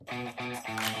Hello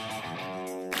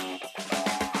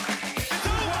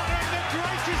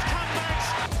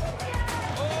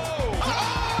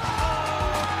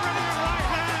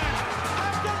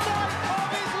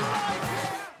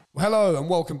and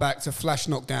welcome back to Flash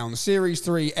Knockdown, Series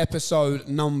 3, Episode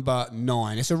number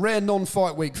 9. It's a rare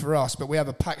non-fight week for us, but we have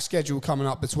a packed schedule coming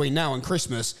up between now and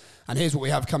Christmas, and here's what we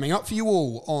have coming up for you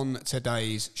all on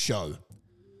today's show.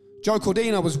 Joe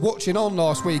Cordina was watching on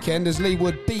last weekend as Lee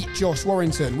Wood beat Josh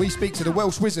Warrington. We speak to the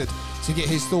Welsh Wizard to get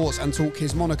his thoughts and talk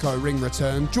his Monaco ring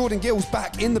return. Jordan Gill's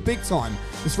back in the big time.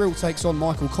 The Thrill takes on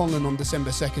Michael Conlon on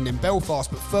December 2nd in Belfast,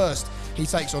 but first he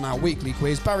takes on our weekly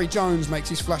quiz. Barry Jones makes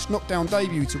his Flash Knockdown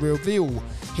debut to reveal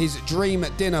his dream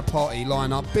dinner party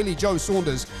lineup. Billy Joe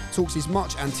Saunders talks his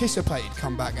much anticipated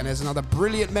comeback, and there's another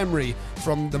brilliant memory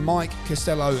from the Mike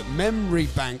Costello Memory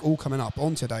Bank, all coming up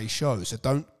on today's show, so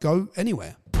don't go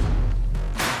anywhere.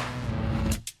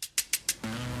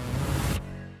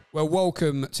 Well,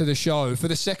 welcome to the show. For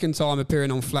the second time appearing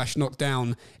on Flash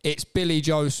Knockdown, it's Billy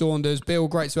Joe Saunders. Bill,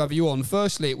 great to have you on.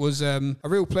 Firstly, it was a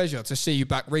real pleasure to see you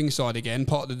back ringside again,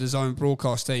 part of the DAZN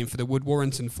broadcast team for the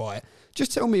Wood-Warrington fight.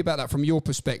 Just tell me about that from your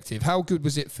perspective. How good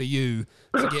was it for you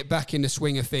to get back in the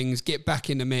swing of things, get back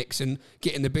in the mix and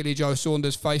getting the Billy Joe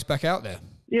Saunders face back out there?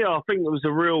 Yeah, I think it was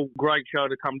a real great show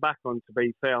to come back on, to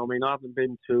be fair. I mean, I haven't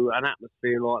been to an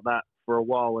atmosphere like that for a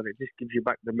while, and it just gives you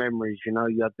back the memories. You know,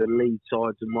 you had the Leeds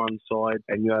sides on one side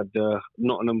and you had the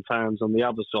Nottingham fans on the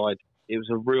other side. It was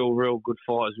a real good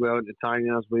fight as well,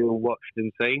 entertaining as we all watched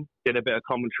and seen. Did a bit of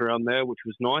commentary on there, which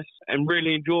was nice, and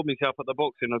really enjoyed myself at the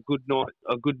boxing. A good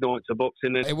night of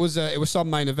boxing. It was some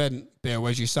main event, Bill,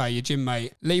 as you say, your gym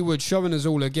mate. Lee Wood showing us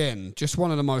all again, just one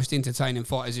of the most entertaining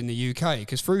fighters in the UK,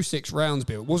 because through 6 rounds,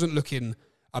 Bill, it wasn't looking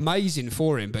amazing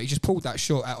for him, but he just pulled that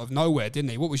shot out of nowhere,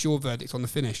 didn't he? What was your verdict on the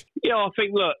finish? Yeah, I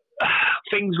think, look,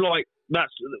 things like that,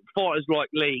 fighters like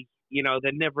Lee, you know,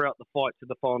 they're never out the fight to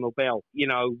the final bell. You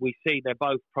know, we see they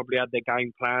both probably had their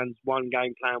game plans. One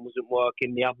game plan wasn't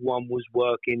working, the other one was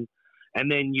working.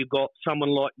 And then you got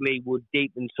someone like Lee Wood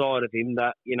deep inside of him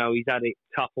that, you know, he's had it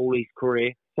tough all his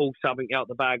career. Pull something out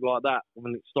the bag like that with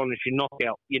an astonishing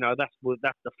knockout. You know, that's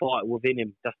the fight within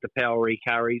him. That's the power he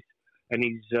carries. And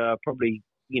he's probably,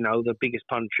 you know, the biggest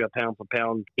puncher pound for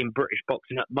pound in British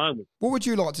boxing at the moment. What would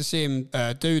you like to see him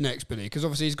do next, Billy? Because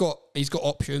obviously he's got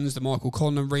options, the Michael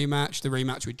Conlon rematch, the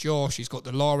rematch with Josh, he's got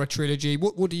the Lara trilogy.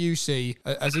 What do you see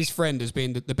as his friend as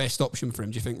being the best option for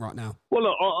him, do you think, right now? Well,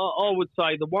 look, I would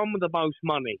say the one with the most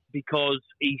money, because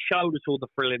he showed us all the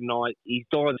thrilling nights. He's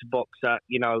dying to box at,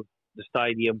 you know, the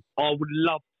stadium. I would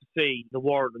love to see the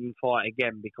Warrington fight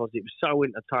again, because it was so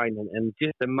entertaining, and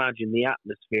just imagine the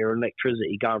atmosphere and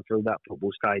electricity going through that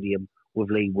football stadium with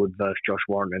Lee Wood versus Josh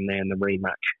Warrington there in the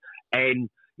rematch. And,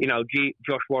 you know,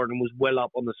 Josh Warrington was well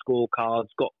up on the scorecards,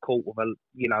 got caught with a,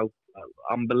 you know,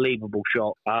 unbelievable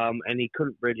shot, and he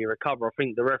couldn't really recover. I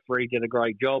think the referee did a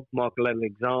great job, Michael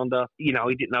Alexander. You know,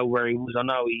 he didn't know where he was. I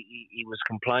know he was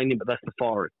complaining, but that's the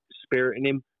fire spirit in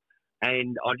him.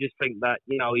 And I just think that,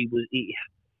 you know,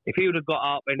 if he would have got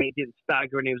up and he didn't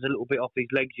stagger and he was a little bit off his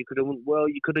legs, you could have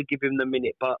given him the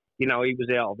minute, but, you know, he was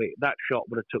out of it. That shot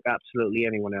would have took absolutely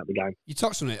anyone out of the game. You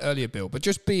touched on it earlier, Bill, but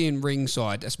just being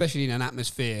ringside, especially in an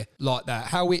atmosphere like that,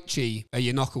 how itchy are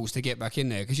your knuckles to get back in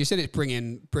there? Because you said it's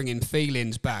bringing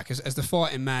feelings back. As the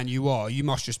fighting man you are, you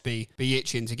must just be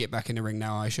itching to get back in the ring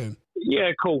now, I assume. Yeah,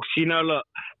 of course. You know, look,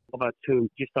 I've had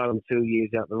just over 2 years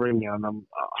out the ring now, and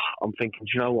I'm thinking, do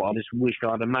you know what? I just wish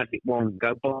I had a magic wand,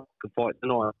 go back and fight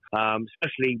tonight.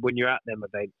 Especially when you're at them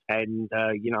events, and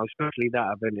you know, especially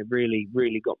that event, it really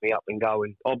got me up and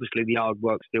going. Obviously, the hard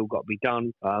work's still got to be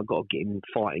done. I've got to get in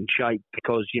fighting shape,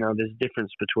 because you know there's a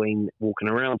difference between walking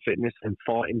around fitness and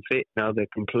fighting fit. You know, they're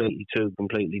two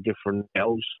completely different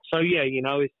levels. So yeah, you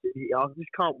know, I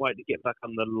just can't wait to get back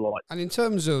under the light. And in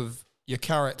terms of your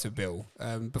character, Bill,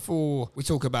 before we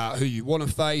talk about who you want to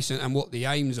face and what the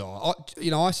aims are,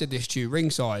 I said this to you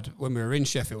ringside when we were in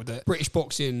Sheffield, that British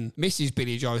boxing misses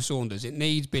Billy Joe Saunders. It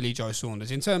needs Billy Joe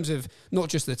Saunders in terms of not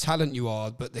just the talent you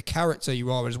are, but the character you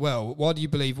are as well. Why do you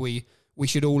believe we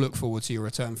should all look forward to your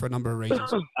return for a number of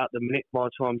reasons? At the minute, my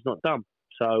time's not done.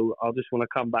 So I just want to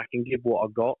come back and give what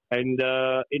I've got and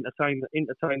entertain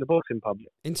the boxing public.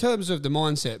 In terms of the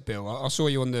mindset, Bill, I saw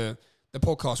you on the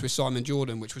podcast with Simon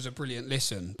Jordan, which was a brilliant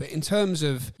listen. But in terms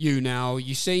of you now,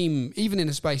 you seem, even in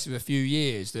the space of a few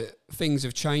years, that things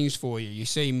have changed for you. You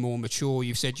seem more mature.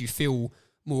 You've said you feel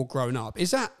more grown up.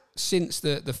 Is that since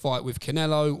the fight with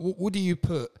Canelo? What do you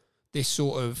put this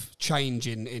sort of change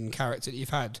in character that you've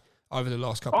had over the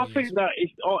last couple of years?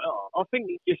 I think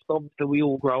it's just obviously we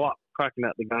all grow up cracking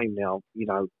at the game now. You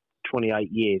know, 28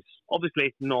 years. Obviously,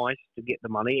 it's nice to get the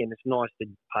money and it's nice to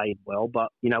get paid well, but,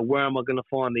 where am I going to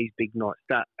find these big nights?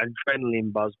 That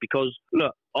adrenaline buzz. Because,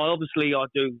 look, I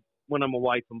do, when I'm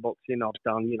away from boxing, I've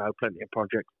done, plenty of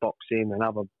projects, boxing and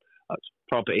other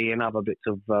property and other bits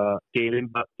of dealing,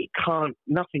 but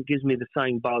nothing gives me the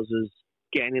same buzz as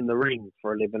getting in the ring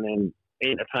for a living and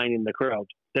entertaining the crowd.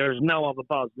 There is no other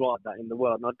buzz like that in the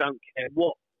world, and I don't care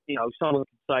what, someone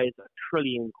could say it's £1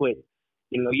 trillion.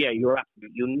 You're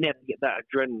absolutely, you'll never get that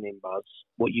adrenaline buzz,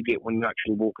 what you get when you're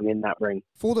actually walking in that ring.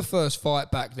 For the first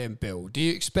fight back then, Bill, do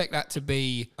you expect that to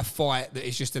be a fight that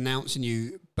is just announcing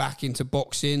you back into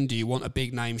boxing? Do you want a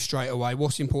big name straight away?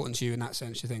 What's important to you in that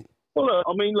sense, you think? Well,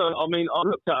 I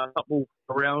looked at a couple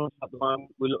of rounds at the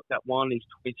moment. We looked at one, he's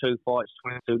 22 fights,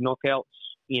 22 knockouts.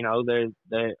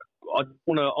 I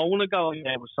want to go in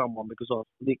there with someone because of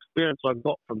the experience I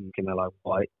got from the Canelo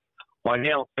fight. I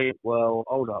now think, well,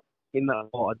 hold up. In that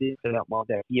fight, I did fill out my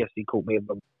deck. Yes, he caught me a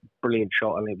brilliant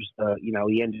shot, and it was,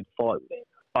 he ended the fight with it.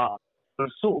 But I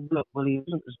sort of looked, well, he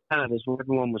wasn't as bad as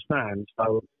everyone was saying,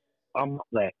 so I'm up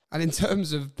there. And in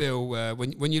terms of, Bill,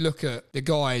 when you look at the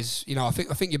guys, I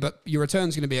think your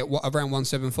return's going to be at around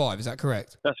 175. Is that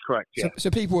correct? That's correct. Yeah.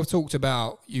 So people have talked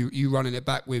about you running it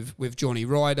back with Johnny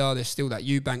Ryder. There's still that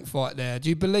Eubank fight there. Do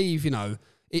you believe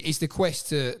is the quest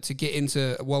to get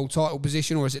into a world title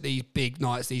position, or is it these big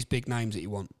nights, these big names that you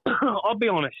want? I'll be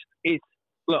honest.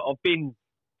 I've been,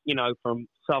 from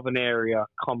Southern area,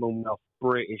 Commonwealth,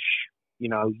 British,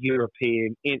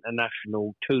 European,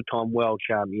 international, 2-time world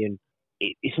champion.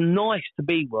 It's nice to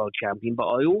be world champion, but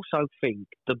I also think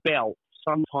the belt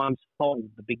sometimes holds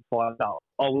the big fight up.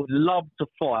 I would love to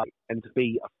fight and to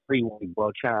be a freeweight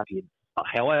world champion.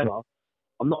 However,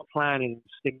 I'm not planning on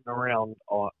sticking around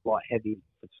like heavy.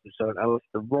 So unless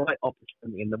the right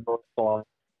opportunity and the right fight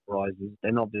rises,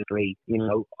 then obviously,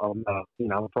 I'm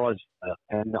a prize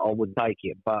and I would take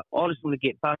it. But I just want to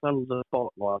get back under the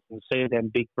spotlight and see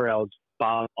them big crowds.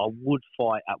 But I would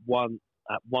fight at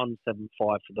 175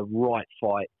 for the right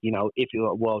fight, if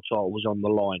your world title was on the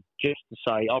line. Just to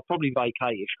say, I'll probably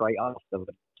vacate it straight after, but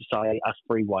to say that's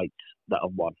 3 weights that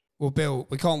I've won. Well, Bill,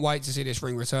 we can't wait to see this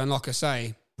ring return. Like I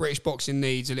say, British boxing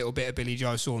needs a little bit of Billy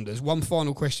Joe Saunders. One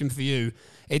final question for you.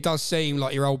 It does seem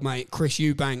like your old mate, Chris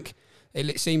Eubank,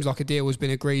 it seems like a deal has been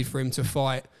agreed for him to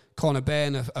fight Conor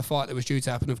Benn, a fight that was due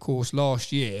to happen, of course,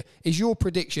 last year. Is your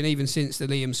prediction, even since the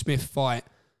Liam Smith fight,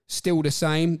 still the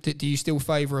same? Do you still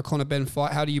favour a Conor Benn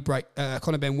fight? How do you break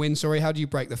Conor Benn win? How do you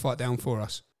break the fight down for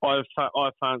us? I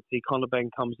fancy Conor Benn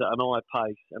comes at an eye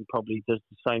pace and probably does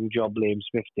the same job Liam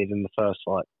Smith did in the first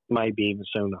fight, maybe even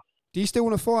sooner. Do you still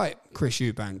want to fight Chris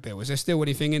Eubank, Bill? Is there still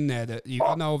anything in there that you...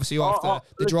 I know, obviously, after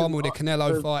the drama with the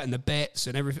Canelo fight and the bets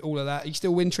and everything, all of that, are you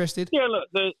still interested? Yeah,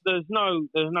 look, there's no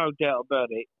doubt about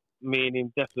it. Me and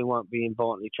him definitely won't be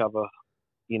inviting each other,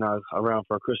 around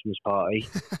for a Christmas party.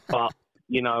 But,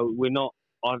 we're not...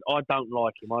 I don't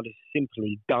like him. I just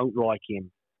simply don't like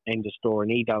him. End of story.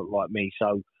 And he don't like me.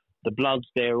 So the blood's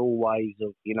there always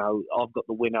of, I've got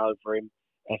the win over him.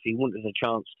 If he wanted a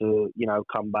chance to,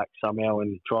 come back somehow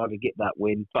and try to get that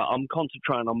win. But I'm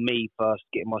concentrating on me first,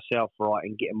 getting myself right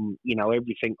and getting,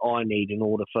 everything I need in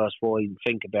order first before I even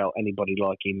think about anybody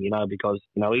like him, because,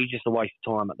 he's just a waste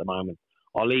of time at the moment.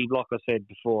 I'll leave, like I said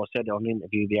before, I said it on an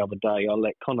interview the other day, I'll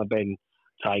let Conor Benn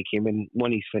take him, and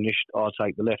when he's finished, I'll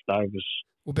take the leftovers.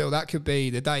 Well, Bill, that could be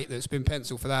the date that's been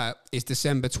penciled for that is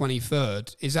December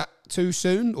 23rd. Is that too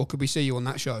soon, or could we see you on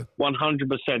that show? 100%.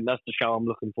 That's the show I'm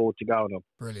looking forward to going on.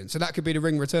 Brilliant. So that could be the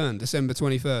ring return, December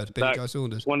 23rd, Billy Joe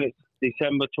Saunders. When it's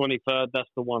December 23rd, that's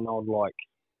the one I'd like.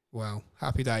 Well,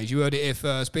 happy days. You heard it here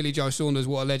first. Billy Joe Saunders,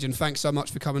 what a legend. Thanks so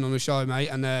much for coming on the show, mate.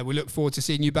 And we look forward to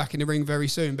seeing you back in the ring very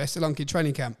soon. Best of luck in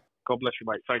training camp. God bless you,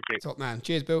 mate. Thank you. Top man.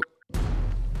 Cheers, Bill.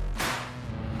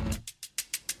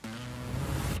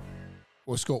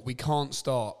 Well, Scott, we can't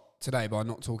start today by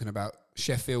not talking about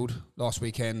Sheffield last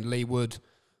weekend. Lee Wood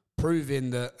proving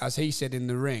that, as he said in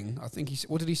the ring, I think he said,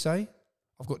 what did he say?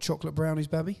 I've got chocolate brownies,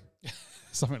 baby.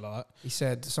 Something like that. He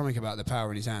said something about the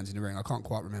power in his hands in the ring. I can't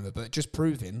quite remember, but just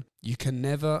proving you can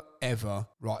never, ever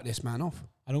write this man off.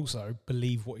 And also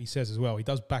believe what he says as well. He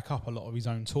does back up a lot of his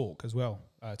own talk as well,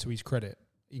 to his credit.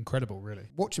 Incredible, really.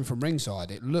 Watching from ringside,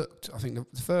 it looked, I think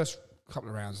the first couple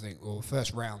of rounds, or the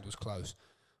first round was close.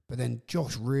 But then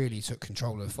Josh really took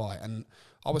control of the fight. And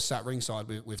I was sat ringside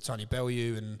with Tony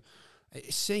Bellew, and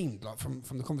it seemed like from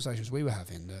the conversations we were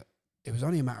having that it was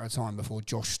only a matter of time before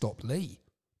Josh stopped Lee.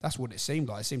 That's what it seemed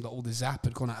like. It seemed like all the zap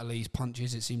had gone out of Lee's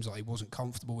punches. It seems like he wasn't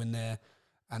comfortable in there.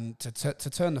 And to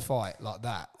turn the fight like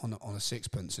that on a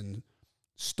sixpence and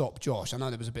stop Josh, I know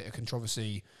there was a bit of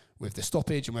controversy with the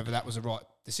stoppage and whether that was the right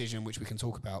decision, which we can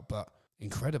talk about, but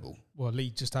incredible. Well,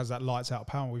 Lee just has that lights out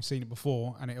power. We've seen it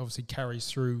before, and it obviously carries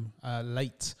through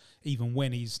late, even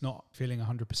when he's not feeling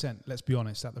 100%. Let's be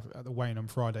honest, at the weigh-in on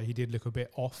Friday, he did look a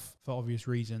bit off for obvious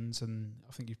reasons, and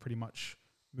I think he's pretty much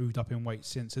moved up in weight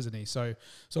since, isn't he? So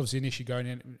it's obviously an issue going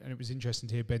in, and it was interesting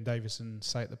to hear Ben Davison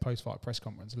say at the post-fight press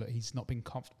conference, look, he's not been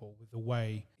comfortable with the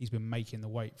way he's been making the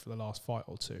weight for the last fight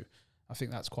or two. I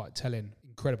think that's quite telling.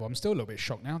 Incredible. I'm still a little bit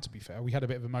shocked now, to be fair. We had a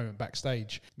bit of a moment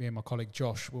backstage. Me and my colleague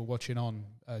Josh were watching on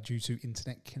due to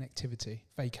internet connectivity.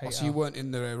 Vacator. So you weren't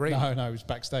in the arena? No, it was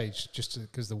backstage just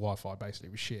because the Wi-Fi basically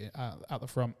was shit out the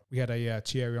front. We had a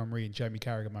Thierry Henry and Jamie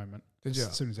Carragher moment. Did you?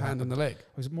 As soon as it Hand on happened. the leg?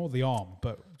 It was more the arm,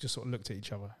 but just sort of looked at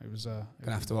each other. It was... Gonna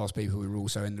have to ask people who were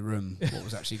also in the room what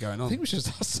was actually going on. I think it was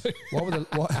just us two. Why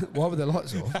were the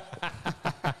lights off?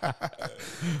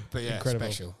 But yeah, Incredible.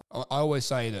 special. I always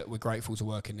say that we're grateful to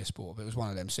work in this sport, but it was one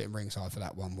of them. Sitting ringside for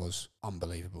that one was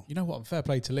unbelievable. You know what? Fair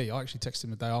play to Lee. I actually texted him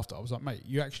the day after. I was like, mate,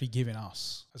 you're actually giving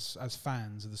us, as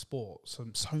fans of the sport,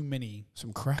 so many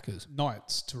Some crackers.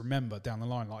 nights to remember down the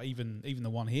line. Like even the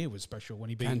one here was special when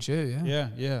he beat... And you, yeah.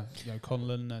 Yeah. You know,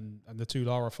 Conlon and the two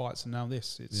Lara fights, and now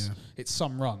this. It's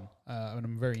some run, and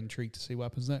I'm very intrigued to see what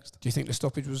happens next. Do you think the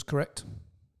stoppage was correct?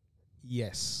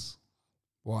 Yes.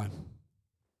 Why?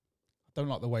 I don't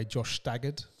like the way Josh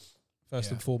staggered, first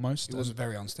Yeah. and foremost. It was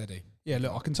very unsteady. Yeah,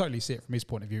 look, I can totally see it from his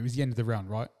point of view. It was the end of the round,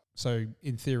 right? So,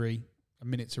 in theory, a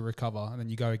minute to recover, and then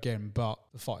you go again. But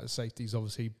the fighter's safety is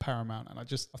obviously paramount. And I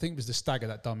think it was the stagger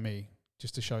that done me,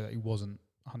 just to show that he wasn't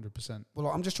 100%. Well,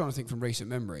 I'm just trying to think from recent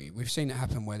memory. We've seen it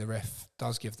happen where the ref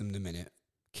does give them the minute.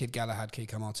 Kid Galahad,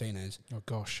 Kiko Martinez. Oh,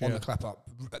 gosh, On the clap up.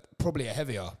 Probably a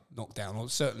heavier knockdown, or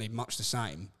certainly much the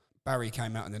same. Barry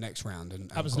came out in the next round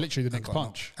and That was literally the next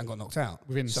punch. And got knocked out.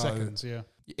 Within So seconds, yeah.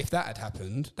 If that had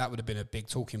happened, that would have been a big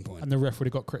talking point. And the ref would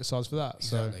have got criticised for that.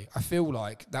 Exactly. I feel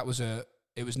like it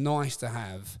was nice to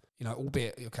have,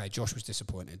 albeit, okay, Josh was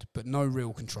disappointed, but no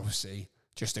real controversy.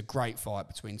 Just a great fight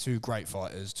between two great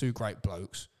fighters, two great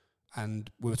blokes.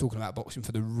 And we were talking about boxing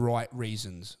for the right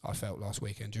reasons, I felt, last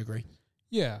weekend. Do you agree?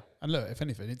 Yeah, and look, if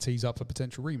anything, it tees up a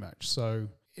potential rematch. So,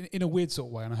 in a weird sort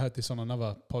of way, and I heard this on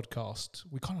another podcast,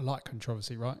 we kind of like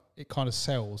controversy, right? It kind of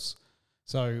sells.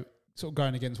 So, sort of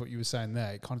going against what you were saying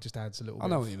there, it kind of just adds a little bit. I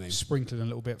know what you mean. Sprinkling a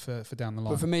little bit for down the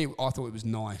line. But for me, I thought it was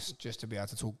nice just to be able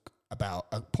to talk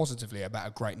about positively about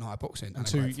a great night of boxing. And a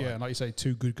two, great fight. yeah, and like you say,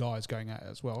 two good guys going at it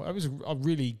as well. It was a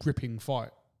really gripping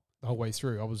fight the whole way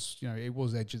through. It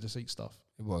was edge of the seat stuff.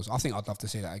 It was. I think I'd love to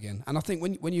see that again. And I think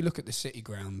when you look at the City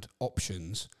Ground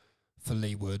options for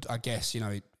Lee Wood, I guess,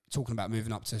 talking about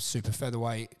moving up to super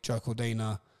featherweight, Joe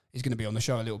Cordina is going to be on the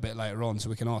show a little bit later on, so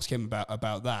we can ask him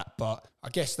about that. But I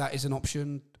guess that is an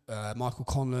option. Michael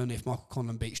Conlon, if Michael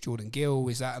Conlon beats Jordan Gill,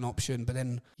 is that an option? But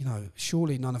then,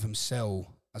 surely none of them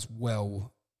sell as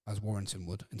well as Warrington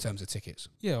would in terms of tickets.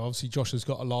 Yeah, obviously Josh has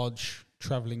got a large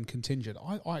travelling contingent.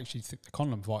 I actually think the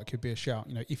Conlon fight could be a shout.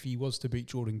 If he was to beat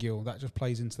Jordan Gill, that just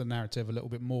plays into the narrative a little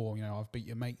bit more. I've beat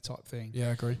your mate type thing. Yeah,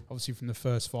 I agree. Obviously from the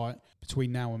first fight,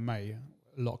 between now and May,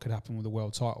 a lot could happen with the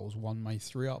world titles. One May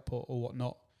 3 up or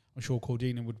whatnot. I'm sure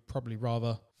Cordina would probably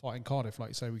rather fight in Cardiff.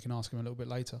 Like you say, we can ask him a little bit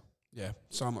later. Yeah,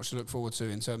 so much to look forward to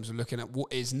in terms of looking at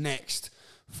what is next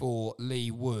for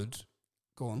Lee Wood.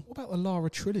 Go on. What about the Lara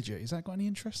trilogy? Has that got any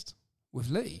interest? With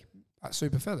Lee at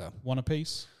super feather? One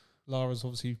apiece. Lara's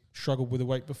obviously struggled with the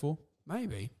weight before.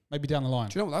 Maybe Down the line.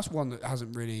 Do you know what? That's one that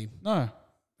hasn't really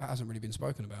been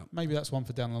spoken about. Maybe that's one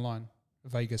for down the line. A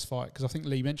Vegas fight, because I think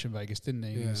Lee mentioned Vegas, didn't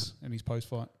he? Yeah. In his post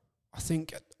fight. I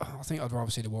think I'd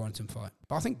rather see the Warrington fight,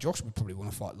 but I think Josh would probably want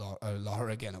to fight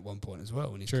Lara again at one point as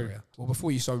well in his career. Well,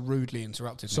 before you so rudely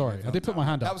interrupted me. Sorry, I did put my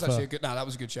hand up. That was actually a good. No, that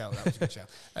was a good shout.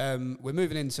 We're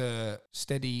moving into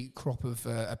steady crop of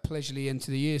a leisurely end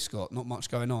to the year, Scott. Not much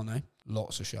going on, eh?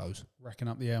 Lots of shows. Racking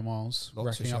up the air miles,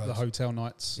 Lots of racking up the shows. hotel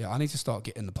nights. Yeah, I need to start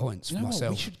getting the points for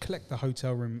myself. We should collect the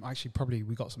hotel room. Actually, probably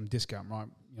we got some discount, right?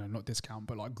 Not discount,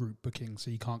 but like group booking, so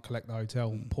you can't collect the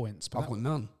hotel points. But I've got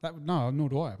none. Nor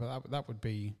do I. But that would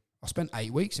be. I spent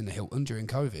 8 weeks in the Hilton during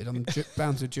COVID. I'm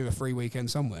bound to do a free weekend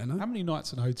somewhere, no? How many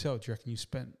nights in a hotel do you reckon you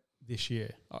spent this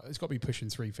year? It's got to be pushing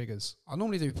 3 figures. I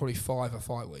normally do probably 5 a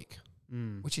fight week,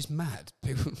 which is mad.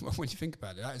 People, when you think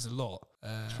about it, that is a lot.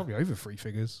 It's probably over 3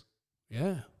 figures.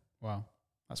 Yeah. Wow.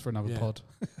 That's for another pod.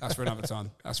 That's for another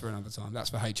time. That's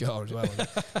for HR as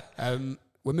well.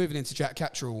 We're moving into Jack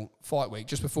Catterall fight week.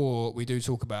 Just before we do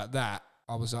talk about that,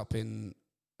 I was up in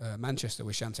Manchester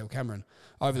with Chantel Cameron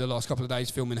over the last couple of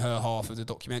days filming her half of the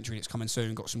documentary that's coming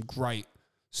soon. Got some great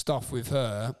stuff with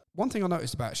her. One thing I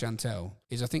noticed about Chantel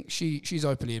is I think she's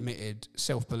openly admitted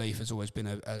self-belief has always been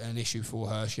an issue for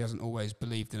her. She hasn't always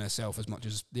believed in herself as much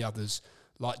as the others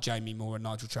like Jamie Moore and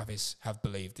Nigel Travis have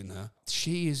believed in her.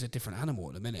 She is a different animal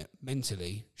at the minute.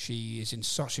 Mentally, she is in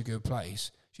such a good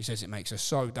place. She says it makes her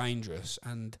so dangerous,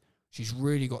 and she's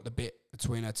really got the bit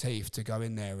between her teeth to go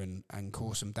in there and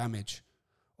cause some damage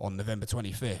on November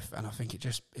 25th. And I think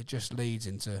it just leads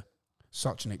into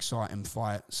such an exciting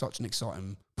fight, such an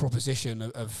exciting proposition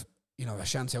of a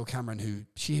Chantel Cameron, who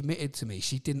she admitted to me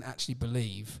she didn't actually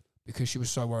believe, because she was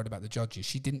so worried about the judges.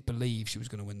 She didn't believe she was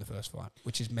going to win the first fight,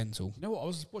 which is mental. You know what? I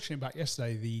was watching back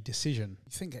yesterday, the decision.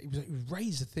 You think it was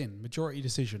razor thin, majority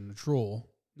decision, a draw,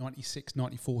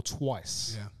 96-94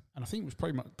 twice. Yeah. And I think it was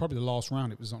probably the last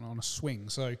round. It was on a swing.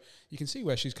 So you can see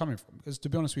where she's coming from. Because to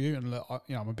be honest with you, and look,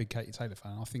 I'm a big Katie Taylor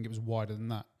fan. I think it was wider than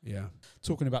that. Yeah.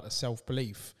 Talking about the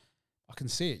self-belief, I can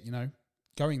see it,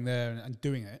 going there and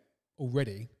doing it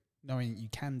already, knowing you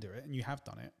can do it and you have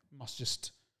done it, must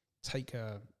just take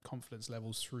confidence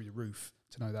levels through the roof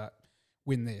to know that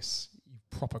win this, you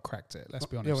proper cracked it. Let's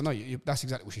be honest. Yeah, well, no, that's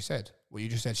exactly what she said. Well, you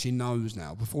just said she knows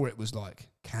now. Before it was like,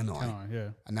 can I? Yeah.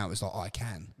 And now it's like, I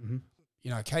can. Mm-hmm.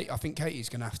 I think Katie's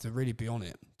going to have to really be on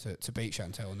it to beat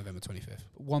Chantel on November 25th.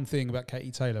 One thing about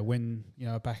Katie Taylor, when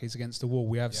her back is against the wall,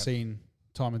 we have seen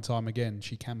time and time again,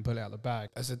 she can pull it out the bag.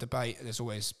 As a debate, there's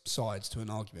always sides to an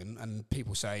argument, and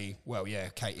people say, well, yeah,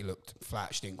 Katie looked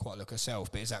flat, she didn't quite look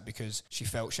herself, but is that because she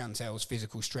felt Chantel's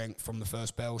physical strength from the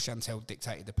first bell? Chantel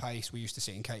dictated the pace. We used to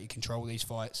see Katie control these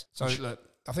fights. So, look,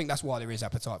 I think that's why there is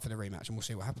appetite for the rematch, and we'll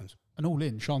see what happens. And all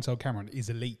in, Chantel Cameron is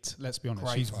elite, let's be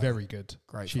honest. She's very good.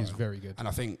 She's very good. And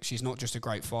I think she's not just a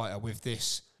great fighter. With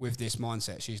this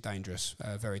mindset, she's dangerous,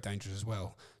 very dangerous as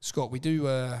well. Scott, we do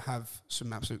have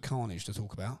some absolute carnage to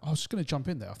talk about. I was just going to jump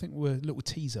in there. I think we're a little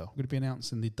teaser. We're going to be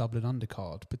announcing the Dublin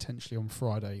undercard potentially on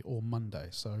Friday or Monday.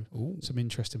 So some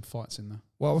interesting fights in there.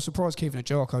 Well, I was surprised Kevin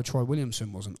Ajarko, Troy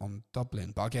Williamson wasn't on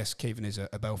Dublin, but I guess Kevin is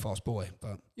a Belfast boy.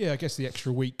 But yeah, I guess the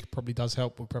extra week probably does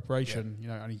help with preparation.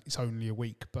 It's only a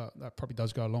week, but that probably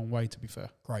does go a long way, to be fair.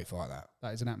 Great fight, that.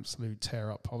 That is an absolute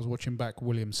tear up. I was watching back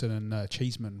Williamson and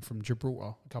Cheeseman from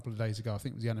Gibraltar a couple of days ago. I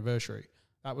think it was the anniversary.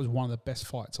 That was one of the best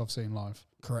fights I've seen live.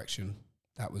 Correction,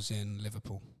 that was in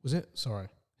Liverpool. Was it? Sorry.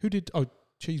 Who did...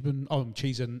 Cheeseman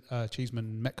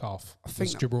Metcalf. I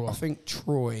think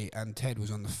Troy and Ted was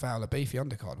on the Fowler Beefy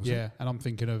undercard, wasn't it? Yeah, and I'm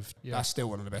thinking of... Yeah. That's still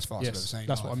one of the best fights I've ever seen.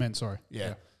 That's what I meant, sorry.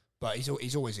 Yeah. But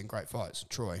he's always in great fights.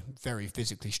 Troy, very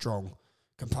physically strong,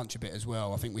 can punch a bit as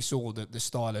well. I think we saw that the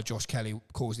style of Josh Kelly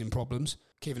caused him problems.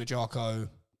 Kevin Ajarko,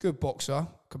 good boxer,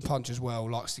 can punch as well,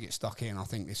 likes to get stuck in. I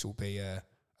think this will be a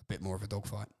bit more of a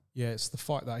dogfight. Yeah, it's the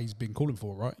fight that he's been calling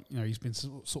for, right? He's been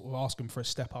sort of asking for a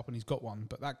step up, and he's got one.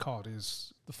 But that card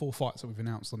is the 4 fights that we've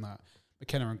announced on that.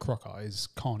 McKenna and Crocker is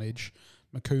carnage.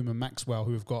 McComb and Maxwell,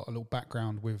 who have got a little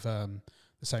background with the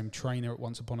same trainer at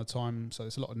once upon a time. So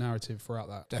there's a lot of narrative throughout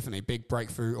that. Definitely big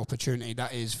breakthrough opportunity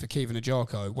that is for Kevin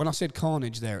Ajarko. When I said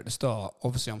carnage there at the start,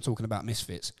 obviously I'm talking about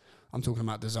Misfits. I'm talking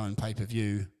about the Zone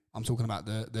pay-per-view. I'm talking about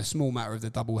the small matter of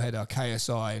the doubleheader,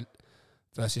 KSI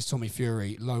versus Tommy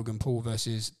Fury, Logan Paul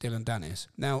versus Dylan Dennis.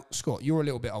 Now, Scott, you're a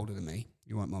little bit older than me.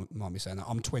 You won't mind me saying that.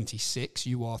 I'm 26.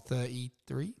 You are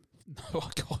 33? No,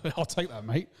 I'll take that,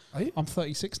 mate. Are you? I'm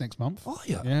 36 next month. Are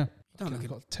you? Yeah. Don't look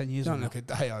got 10 years. Don't look a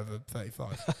day over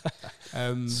 35.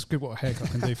 It's good what a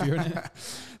haircut can do for you, isn't it?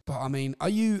 But I mean, are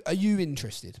you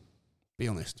interested? Be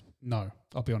honest. No,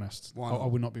 I'll be honest. Why not? I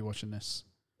would not be watching this.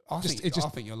 I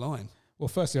think you're lying. Well,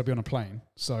 firstly, I'll be on a plane,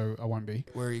 so I won't be.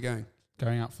 Where are you going?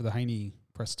 Going out for the Haney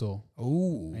press tour.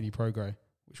 Ooh. Haney Progro,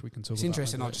 which we can talk about. It's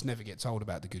interesting. I just never get told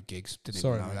about the good gigs. Didn't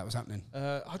Sorry, even know that was happening.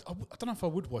 I don't know if I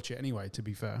would watch it anyway, to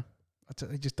be fair.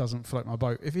 It just doesn't float my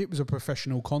boat. If it was a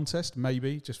professional contest,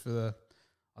 maybe, just for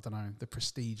the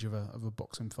prestige of a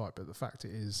boxing fight. But the fact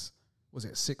it is, was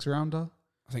it a 6-rounder?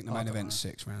 I think the main event's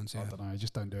 6 rounds, yeah. I don't know.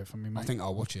 Just don't do it for me, mate. I think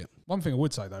I'll watch it. One thing I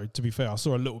would say, though, to be fair, I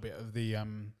saw a little bit of the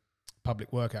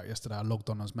public workout yesterday. I logged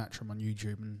on as Matchroom on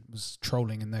YouTube and was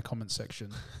trolling in their comment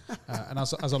section. And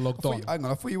as I logged on... Hang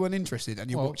on, I thought you weren't interested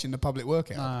and you're watching the public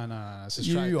workout. No. It's a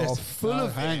you are full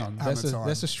of hang on.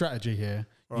 There's a strategy here.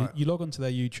 Right. You log onto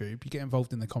their YouTube, you get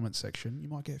involved in the comment section, you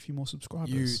might get a few more subscribers.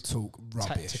 You talk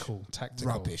rubbish. Tactical.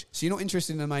 Rubbish. So you're not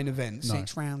interested in the main event,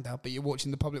 6-rounder, but you're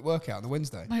watching the public workout on the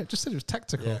Wednesday? Mate, I just said it was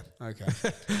tactical. Yeah, okay.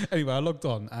 Anyway, I logged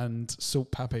on and Salt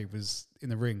Pappy was in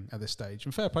the ring at this stage.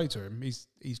 And fair play to him.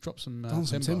 He's dropped some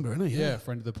timber, isn't he? Yeah,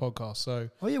 friend of the podcast. So.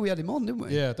 Oh yeah, we had him on, didn't we?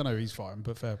 Yeah, I don't know who he's fighting,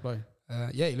 but fair play.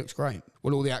 Yeah, he looks great.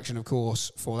 Well, all the action, of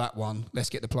course, for that one. Let's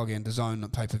get the plug in, the Zone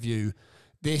pay-per-view.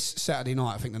 This Saturday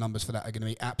night, I think the numbers for that are going to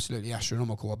be absolutely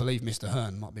astronomical. I believe Mr.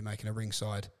 Hearn might be making a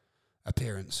ringside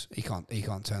appearance. He can't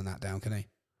turn that down, can he?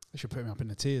 They should put him up in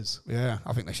the tiers. Yeah,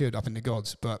 I think they should, up in the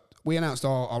gods. But we announced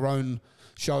our own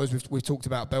shows. We've talked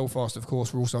about Belfast, of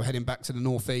course. We're also heading back to the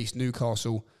northeast,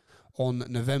 Newcastle, on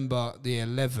November the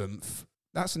 11th.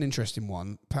 That's an interesting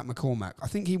one. Pat McCormack, I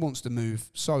think he wants to move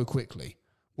so quickly.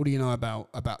 What do you know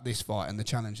about this fight and the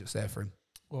challenge that's there for him?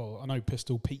 Well, I know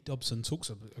Pistol Pete Dobson talks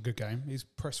a good game. His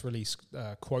press release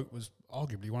quote was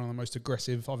arguably one of the most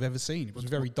aggressive I've ever seen. It was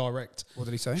very direct. What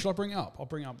did he say? Shall I bring it up? I'll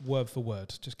bring it up word for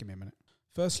word. Just give me a minute.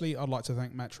 Firstly, I'd like to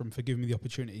thank Matchroom for giving me the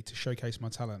opportunity to showcase my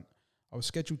talent. I was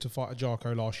scheduled to fight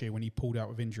Ajarko last year when he pulled out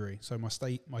with injury, so my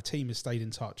team has stayed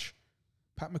in touch.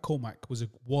 Pat McCormack was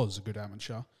a good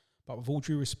amateur, but with all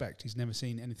due respect, he's never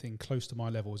seen anything close to my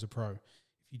level as a pro. If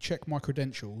you check my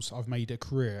credentials, I've made a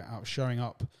career out of showing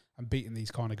up and beating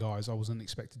these kind of guys I wasn't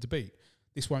expected to beat.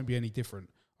 This won't be any different.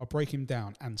 I'll break him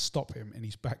down and stop him in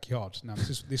his backyard. Now,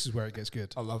 this is where it gets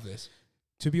good. I love this.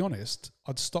 To be honest,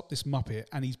 I'd stop this Muppet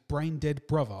and his brain-dead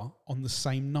brother on the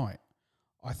same night.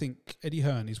 I think Eddie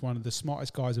Hearn is one of the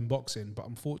smartest guys in boxing, but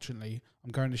unfortunately,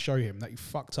 I'm going to show him that he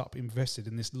fucked up invested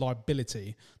in this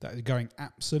liability that is going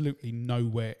absolutely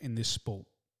nowhere in this sport.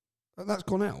 That's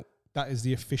gone out? That is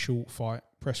the official fight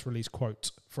press release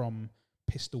quote from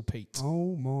Pistol Pete.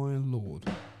 Oh, my Lord.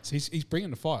 So he's bringing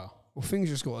the fire. Well, things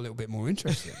just got a little bit more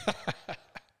interesting.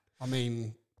 I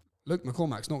mean, Luke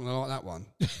McCormack's not going to like that one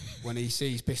when he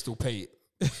sees Pistol Pete.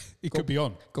 He could be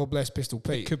on. God bless Pistol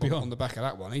Pete. Could be on the back of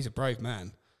that one. He's a brave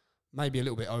man. Maybe a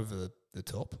little bit over the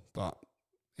top, but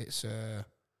it's that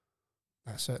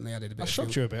certainly added a bit. That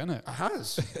shocked you a bit, innit? It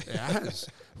has. It has.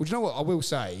 Well, do you know what I will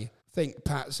say? I think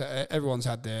Pat's. Everyone's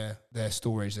had their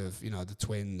stories of the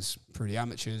twins through the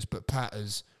amateurs, but Pat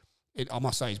has. I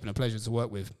must say, it's been a pleasure to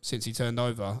work with since he turned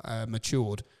over,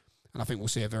 matured, and I think we'll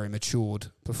see a very matured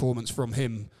performance from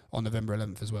him on November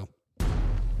 11th as well.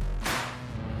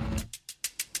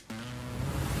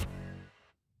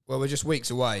 Well, we're just weeks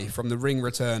away from the ring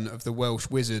return of the Welsh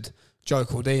wizard, Joe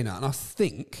Cordina. And I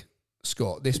think,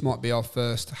 Scott, this might be our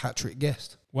first hat-trick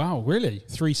guest. Wow, really?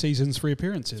 3 seasons, 3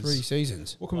 appearances? 3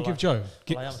 seasons. What can we give Joe?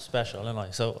 Well, I am special, aren't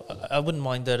I? So I wouldn't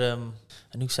mind that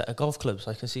a new set of golf clubs.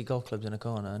 I can see golf clubs in the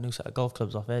corner. A new set of golf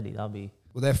clubs off Eddie. That'd be...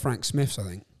 Well, they're Frank Smith's, I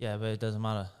think. Yeah, but it doesn't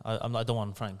matter. I don't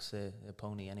want Frank's. They're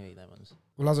pony anyway, them ones.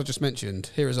 Well, as I just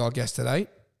mentioned, here is our guest today.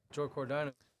 Joe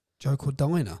Cordina. Joe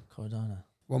Cordina. Cordina.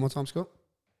 One more time, Scott.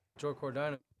 Joe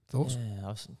Cordina. Thoughts? Yeah,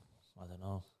 I don't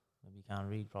know. Maybe you can't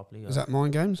read properly. Is that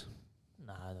mind games?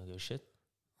 Nah, I don't give a shit.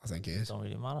 I think it is. Don't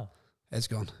really matter. Ed's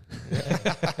gone.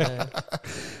 Yeah.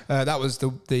 That was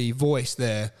the voice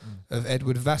there of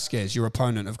Edward Vasquez, your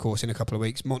opponent, of course, in a couple of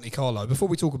weeks, Monte Carlo. Before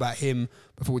we talk about him,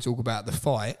 before we talk about the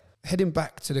fight, heading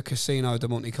back to the Casino de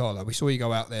Monte Carlo, we saw you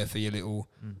go out there for your little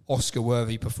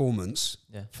Oscar-worthy performance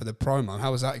for the promo.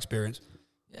 How was that experience?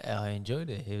 Yeah, I enjoyed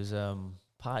it. It was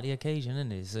part of the occasion,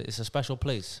 and it's a special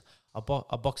place. I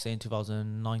boxed there in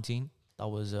 2019. That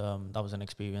was an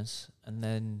experience. And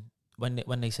then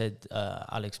when they said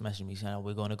Alex messaged me saying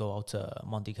we're going to go out to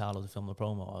Monte Carlo to film the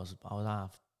promo, I was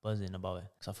half buzzing about it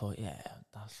because I thought, yeah,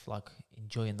 that's like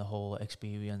enjoying the whole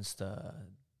experience, the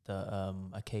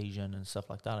occasion and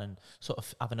stuff like that, and sort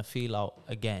of having a feel out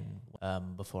again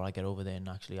before I get over there and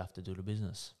actually have to do the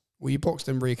business. Well, you boxed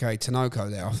Enrique Tinoco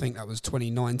there. I think that was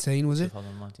 2019, was it?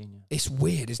 2019, yeah. It's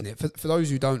weird, isn't it? For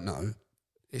those who don't know,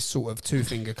 it's sort of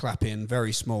 2-finger clapping,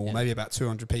 very small, maybe about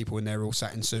 200 people in there all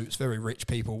sat in suits, very rich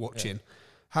people watching. Yeah.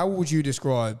 How would you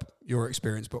describe your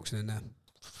experience boxing in there?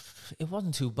 It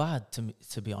wasn't too bad,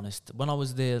 to be honest. When I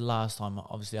was there last time,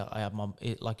 obviously I had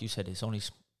like you said, it's only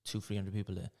 200-300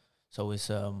 people there. So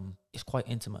it's quite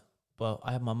intimate. But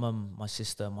I had my mum, my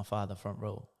sister, my father front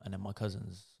row, and then my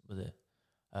cousins were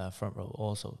there front row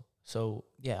also. So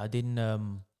yeah, I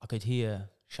could hear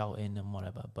shouting and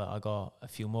whatever, but I got a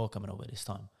few more coming over this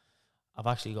time. I've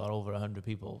actually got over 100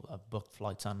 people. I've booked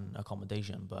flights and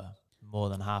accommodation, but more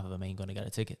than half of them ain't going to get a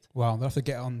ticket. Wow, they'll have to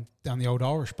get on down the old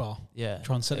Irish bar. Yeah,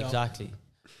 try and set it up. Exactly.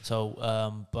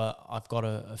 So, but I've got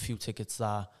a few tickets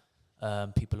that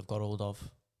people have got hold of.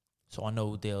 So I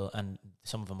know and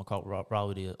some of them are quite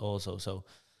rowdy also. So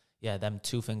yeah, them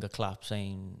 2-finger clap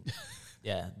saying,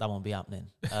 yeah, that won't be happening.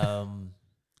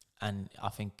 And I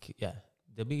think, yeah,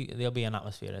 there'll be an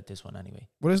atmosphere at this one anyway.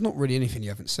 Well, there's not really anything you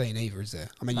haven't seen either, is there?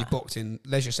 I mean, you've boxed in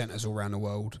leisure centres all around the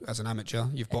world as an amateur.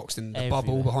 You've boxed in the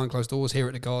bubble behind closed doors here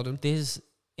at the Garden.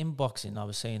 In boxing, I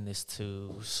was saying this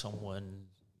to someone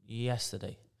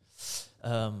yesterday.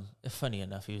 Funny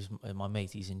enough, he was my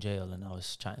mate. He's in jail, and I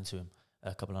was chatting to him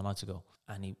a couple of nights ago,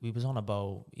 and he was on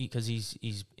about because he's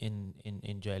in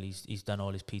jail. He's done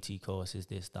all his PT courses,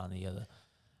 this, that, and the other,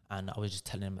 and I was just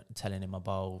telling him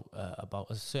about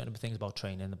certain things about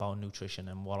training, about nutrition,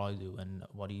 and what I do and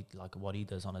what he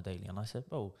does on a daily. And I said,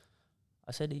 bro,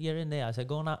 you're in there. I said,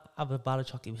 go and have a bar of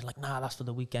chocolate. He was like, nah, that's for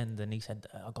the weekend. And he said,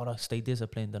 I gotta stay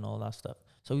disciplined and all that stuff.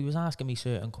 So he was asking me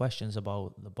certain questions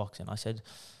about the boxing. I said,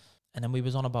 and then we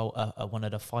was on about one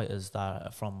of the fighters that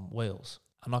are from Wales.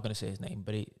 I'm not gonna say his name,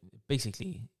 but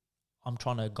basically, I'm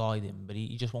trying to guide him, but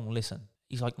he just won't listen.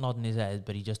 He's like nodding his head,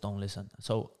 but he just don't listen.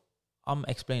 So I'm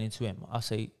explaining to him. I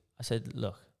said,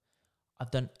 look,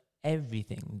 I've done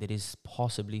everything that is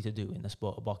possibly to do in the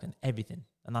sport of boxing, everything,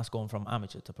 and that's going from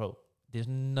amateur to pro. There's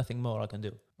nothing more I can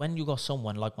do. When you got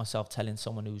someone like myself telling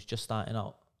someone who's just starting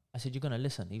out, I said, you're going to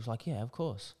listen. He was like, yeah, of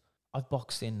course. I've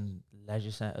boxed in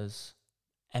leisure centres,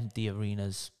 empty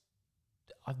arenas.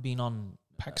 I've been on...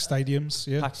 Packed stadiums,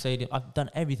 yeah. Packed stadium. I've done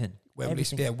everything. Wembley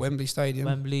Stadium.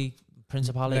 Wembley,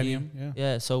 Principality. Millennium,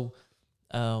 yeah. So...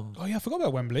 oh, yeah, I forgot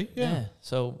about Wembley. Yeah.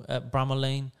 So, Bramall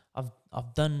Lane,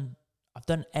 I've done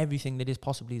everything that is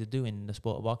possibly to do in the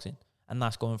sport of boxing. And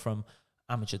that's going from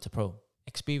amateur to pro.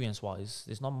 Experience-wise,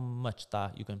 there's not much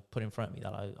that you can put in front of me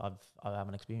that I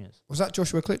haven't experienced. Was that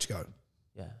Joshua Klitschko?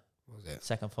 Yeah. What was it?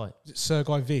 Second fight. Is it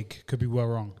Sergei Vig? Could be well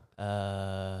wrong.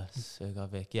 Sergei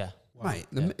Vig, yeah. Wow.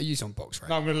 Mate, you're on box, right?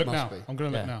 No, I'm going to look Must now. be. I'm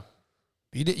going to look Yeah. now.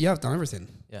 But you have done everything.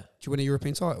 Yeah. Did you win a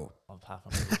European title? I'm half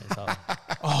on the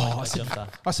Oh,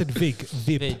 I said Vig.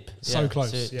 Vib. So Yeah,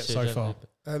 close. So far.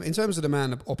 In terms of the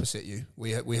man opposite you,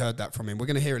 we heard that from him. We're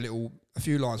going to hear a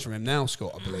few lines from him now,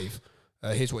 Scott, I believe.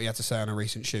 Here's what he had to say on a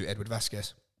recent shoot, Edward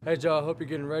Vasquez. Hey, Joe, I hope you're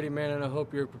getting ready, man, and I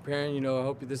hope you're preparing. You know, I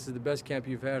hope this is the best camp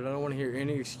you've had. I don't want to hear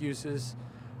any excuses.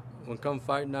 When come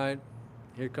fight night,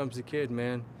 here comes the kid,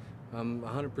 man. I'm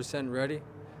 100% ready.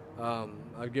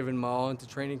 I've given my all into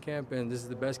training camp, and this is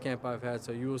the best camp I've had,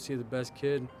 so you will see the best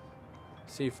kid.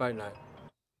 See you fight night.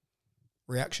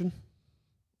 Reaction?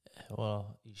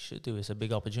 Well, you should do. It's a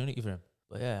big opportunity for him.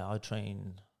 But yeah, I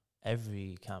train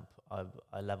every camp.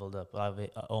 I leveled up. I have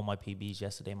all my PBs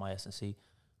yesterday, my S&C,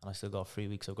 and I still got 3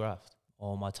 weeks of graft.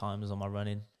 All my times on my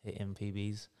running, hitting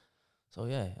PBs. So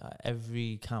yeah,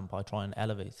 every camp I try and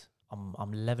elevate.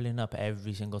 I'm leveling up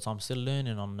every single time. I'm still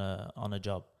learning on a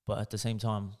job, but at the same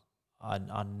time,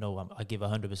 I know I give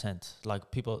 100%.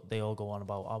 Like people, they all go on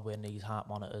about I wear these heart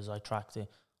monitors, I track it.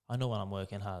 I know when I'm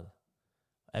working hard.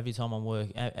 Every time I'm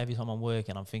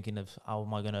working, I'm thinking of how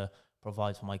am I gonna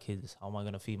provide for my kids? How am I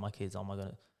gonna feed my kids? How am I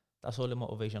gonna? That's all the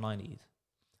motivation I need.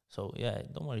 So yeah,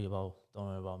 don't worry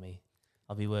about me.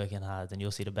 I'll be working hard, and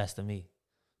you'll see the best of me.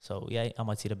 So yeah, I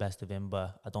might see the best of him,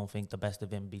 but I don't think the best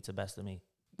of him beats the best of me.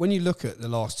 When you look at the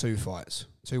last two fights,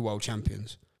 two world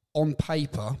champions, on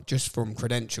paper, just from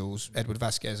credentials, Edward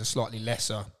Vasquez a slightly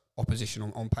lesser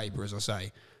opposition on paper, as I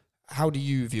say. How do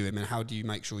you view him, and how do you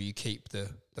make sure you keep the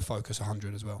focus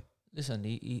 100 as well? Listen,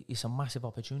 it's a massive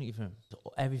opportunity for him.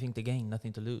 Everything to gain,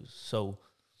 nothing to lose. So,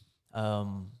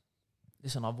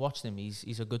 listen, I've watched him.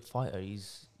 He's a good fighter.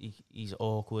 He's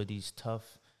awkward. He's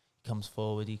tough. He comes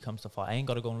forward. He comes to fight. I ain't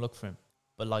got to go and look for him.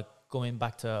 But like going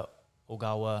back to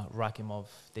Ogawa, Rakimov,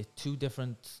 they're two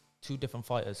different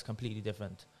fighters, completely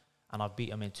different, and I've beat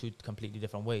them in two completely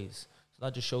different ways. So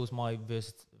that just shows my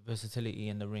versatility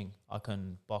in the ring. I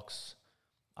can box,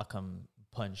 I can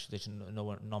punch, which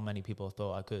not many people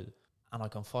thought I could, and I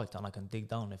can fight and I can dig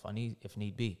down if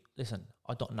need be. Listen,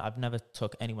 I've never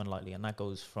took anyone lightly, and that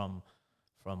goes from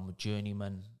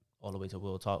journeyman all the way to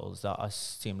world titles. That I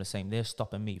see them the same. They're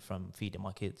stopping me from feeding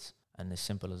my kids, and it's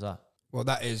simple as that. Well,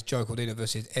 that is Joe Cordina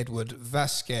versus Edward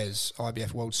Vasquez,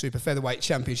 IBF World Super Featherweight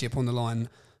Championship on the line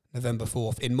November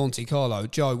 4th in Monte Carlo.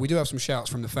 Joe, we do have some shouts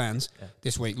from the fans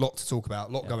this week. Lot to talk about,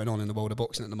 lot going on in the world of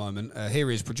boxing at the moment. Here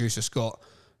is producer Scott,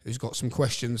 who's got some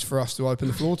questions for us to open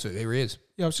the floor to. Here he is.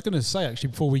 Yeah, I was just going to say, actually,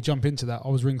 before we jump into that, I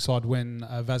was ringside when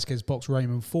Vasquez boxed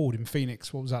Raymond Ford in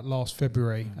Phoenix. What was that, last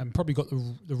February? And probably got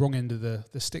the wrong end of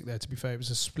the stick there, to be fair. It was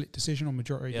a split decision or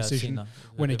majority decision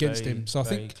went against him. So I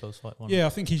think, I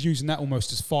think he's using that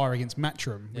almost as fire against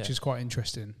Matchroom, which is quite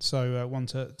interesting. So one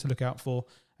to look out for.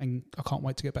 And I can't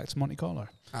wait to get back to Monte Carlo.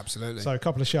 Absolutely. So a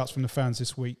couple of shouts from the fans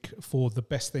this week for the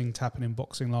best thing to happen in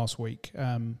boxing last week.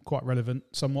 Quite relevant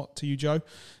somewhat to you, Joe.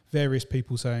 Various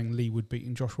people saying Lee Wood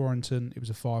beating Josh Warrington. It was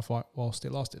a firefight whilst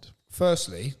it lasted.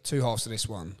 Firstly, two halves to this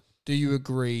one. Do you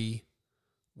agree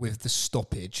with the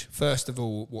stoppage? First of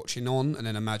all, watching on, and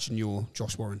then imagine you're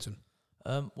Josh Warrington.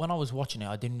 When I was watching it,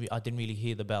 I didn't really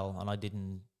hear the bell, and I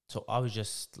didn't. So I was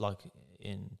just I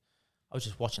was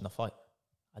just watching the fight.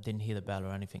 I didn't hear the bell or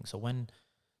anything. So when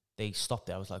they stopped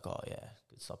it, I was like, oh, yeah,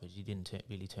 good stoppage. He didn't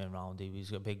really turn around. He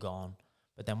was a bit gone.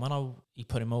 But then when he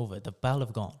put him over, the bell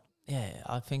have gone. Yeah,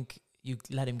 I think you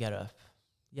let him get up.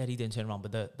 Yeah, he didn't turn around,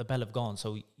 but the bell have gone.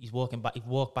 So he's walking back. He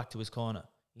walked back to his corner.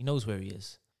 He knows where he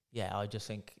is. Yeah, I just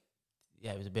think,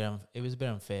 yeah, it was a bit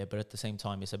unfair, but at the same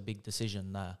time, it's a big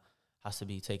decision that has to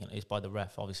be taken. It's by the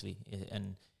ref, obviously,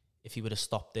 and if he would have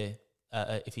stopped there,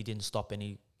 if he didn't stop and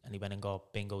he went and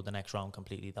got bingo the next round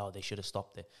completely, they should have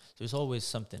stopped it. So it's always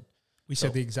something. We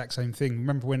said the exact same thing.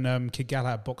 Remember when Kid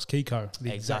Galahad boxed Kiko?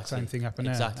 The exact same thing happened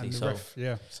there. Exactly. And the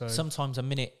ref, so sometimes a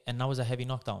minute, and that was a heavy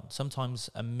knockdown. Sometimes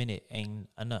a minute ain't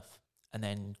enough, and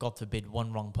then God forbid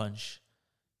one wrong punch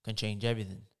can change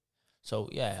everything. So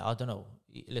yeah, I don't know.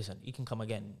 Listen, he can come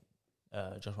again,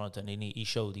 Josh Warrington, and he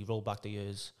showed he rolled back the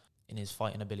years in his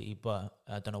fighting ability, but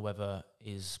I don't know whether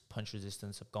his punch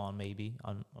resistance have gone. Maybe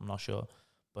I'm not sure,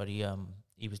 but he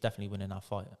was definitely winning that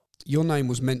fight. Your name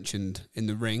was mentioned in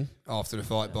the ring after the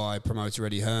fight by promoter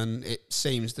Eddie Hearn. It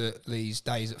seems that these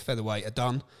days at featherweight are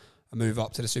done. A move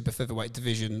up to the super featherweight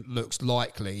division looks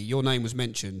likely. Your name was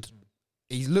mentioned.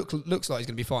 He looks like he's going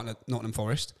to be fighting at Nottingham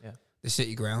Forest, the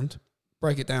City Ground.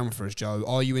 Break it down for us, Joe.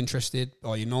 Are you interested?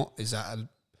 Are you not? Is that a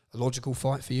logical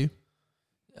fight for you?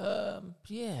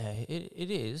 Yeah, it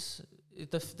is.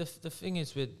 The thing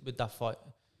is with that fight,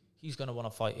 he's going to want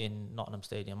to fight in Nottingham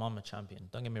Stadium. I'm a champion.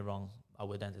 Don't get me wrong, I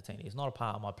would entertain it. It's not a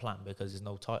part of my plan because there's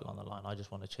no title on the line. I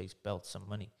just want to chase belts and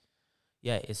money.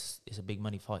 Yeah, it's a big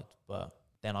money fight, but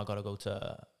then I got to go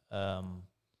to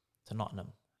Nottingham.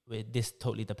 This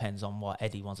totally depends on what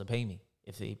Eddie wants to pay me.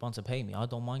 If he wants to pay me, I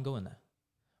don't mind going there.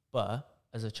 But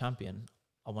as a champion,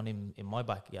 I want him in my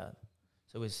backyard.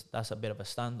 So that's a bit of a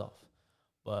standoff.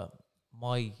 But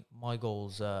my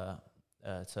goal's to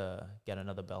get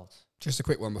another belt. Just a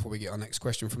quick one before we get our next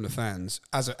question from the fans.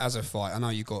 As a fight, I know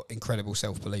you've got incredible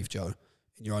self-belief, Joe,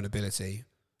 in your own ability.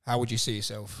 How would you see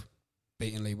yourself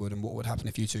beating Lee Wood, and what would happen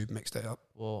if you two mixed it up?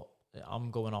 Well,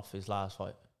 I'm going off his last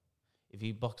fight. If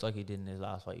he boxed like he did in his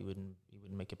last fight, he wouldn't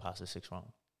make it past the 6th round.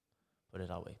 Put it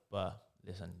that way. But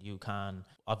listen, you can.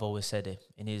 I've always said it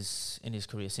in his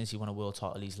career since he won a world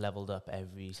title. He's leveled up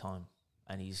every time,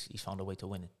 and he's found a way to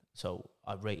win it. So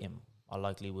I rate him. I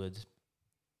likely would.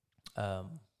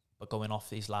 But going off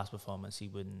his last performance, he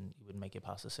wouldn't make it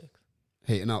past the 6th.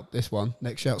 Heating up this one.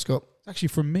 Next shout, Scott. It's actually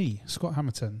from me, Scott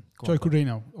Hamilton. Joe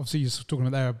Cordino. Obviously, you're talking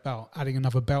about there about adding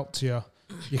another belt to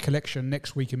your collection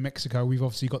next week in Mexico. We've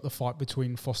obviously got the fight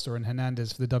between Foster and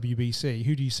Hernandez for the WBC.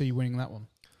 Who do you see winning that one?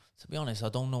 To be honest, I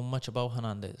don't know much about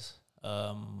Hernandez.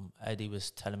 Eddie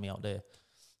was telling me out there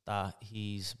that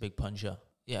he's a big puncher.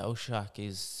 Yeah, Oshak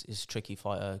is a tricky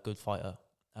fighter, good fighter.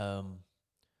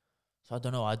 So I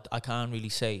don't know. I can't really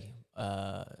say.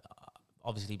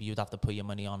 Obviously, you'd have to put your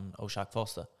money on Oshak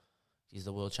Foster. He's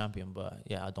the world champion. But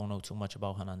yeah, I don't know too much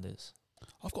about Hernandez.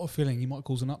 I've got a feeling he might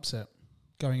cause an upset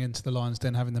going into the Lions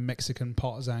Den, having the Mexican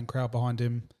partisan crowd behind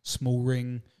him, small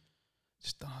ring.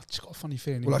 Just got a funny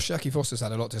feeling. Well, Shaki Foster's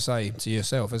had a lot to say to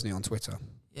yourself, hasn't he, on Twitter?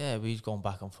 Yeah, we've gone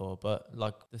back and forth. But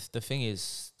like the thing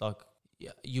is, like,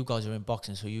 you guys are in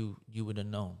boxing, so you would have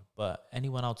known. But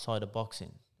anyone outside of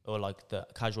boxing, or like the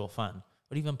casual fan,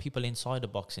 or even people inside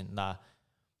of boxing that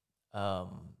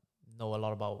know a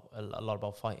lot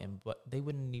about fighting, but they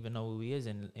wouldn't even know who he is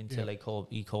until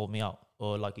he called me out,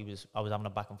 or like I was having a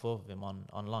back and forth with him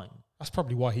online. That's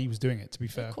probably why he was doing it, to be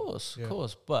fair. Of course.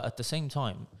 But at the same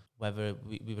time, whether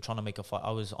we were trying to make a fight,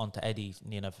 I was on to Eddie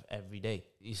near enough every day.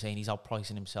 He's saying he's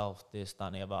outpricing himself, this, that,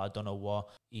 and the other. I don't know what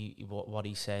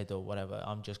he said or whatever.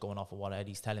 I'm just going off of what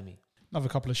Eddie's telling me. Another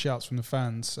couple of shouts from the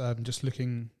fans, just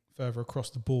looking further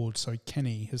across the board. So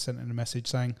Kenny has sent in a message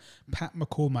saying, Pat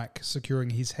McCormack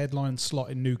securing his headline slot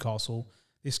in Newcastle.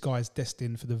 This guy is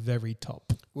destined for the very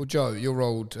top. Well, Joe, your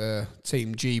old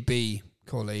Team GB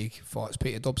colleague fights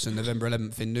Peter Dobson November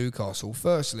 11th in Newcastle.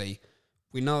 Firstly,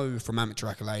 we know from amateur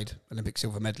accolade, Olympic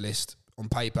silver medalist, on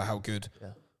paper how good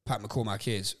Pat McCormack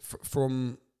is.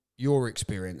 From your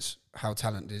experience, how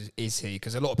talented is he?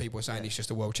 Because a lot of people are saying he's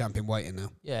just a world champion waiting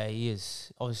now. Yeah, he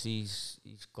is. Obviously,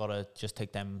 he's got to just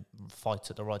take them fights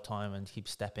at the right time and keep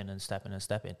stepping and stepping and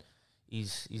stepping.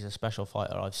 He's a special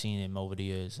fighter. I've seen him over the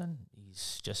years, and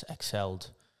he's just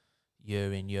excelled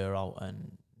year in, year out,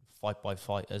 and fight by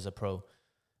fight as a pro.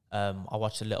 I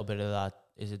watched a little bit of that.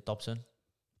 Is it Dobson?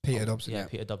 Peter Dobson, yeah.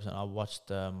 Peter Dobson. I watched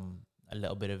a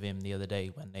little bit of him the other day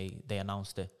when they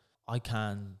announced it. I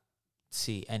can't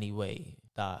see any way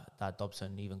that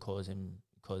Dobson even cause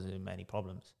him any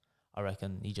problems. I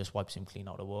reckon he just wipes him clean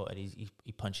out of the water.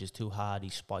 He punches too hard.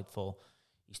 He's spiteful.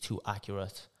 He's too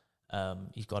accurate.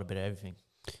 He's got a bit of everything.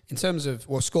 In terms of,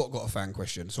 well, Scott got a fan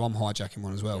question, so I'm hijacking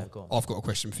one as well. Yeah, go on. I've got a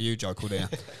question for you, Joe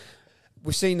Cordina.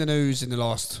 We've seen the news in the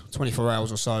last 24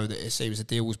 hours or so that it seems a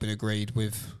deal's been agreed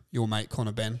with your mate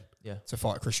Conor Benn to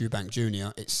fight Chris Eubank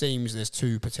Jr. It seems there's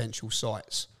two potential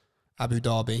sites Abu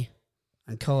Dhabi,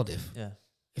 and Cardiff. Yeah.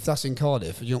 If that's in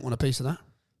Cardiff, you don't want a piece of that?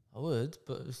 I would,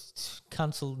 but it's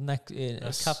cancelled in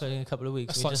a couple of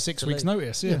weeks. That's like 6 weeks'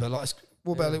 notice, yeah. But like,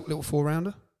 what about a little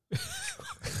 4-rounder?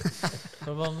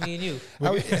 What about me and you?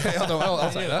 I'll take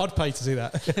that. I'd pay to see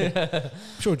that.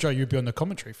 I'm sure, Joe, you'd be on the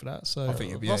commentary for that. So I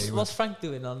think you'd be. What's Frank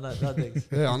doing on that thing?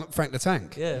 Yeah, I'm Frank the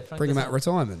Tank. Yeah, Frank bring him the out of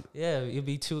retirement. Yeah, you'll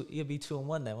be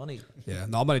 2-1 then, won't he? Yeah,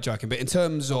 no, I'm only joking. But in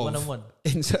terms of 1-1.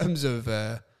 in terms of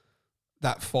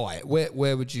that fight,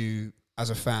 where would you, as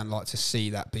a fan, like to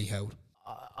see that be held?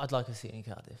 I'd like to see it in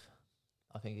Cardiff.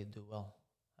 I think it'd do well.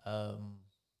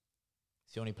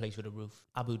 It's the only place with a roof.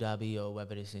 Abu Dhabi or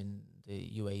whether it's in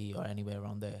the UAE or anywhere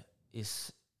around there,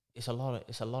 it's a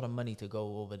lot of money to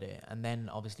go over there, and then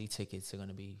obviously tickets are going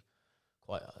to be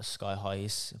quite sky high.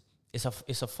 It's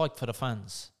a fight for the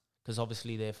fans because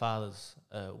obviously their fathers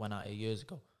went at it years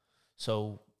ago,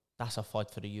 so that's a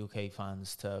fight for the UK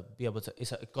fans to be able to.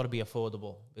 It's got to be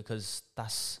affordable because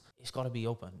it's got to be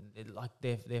open. Like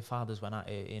their fathers went at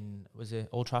it in, was it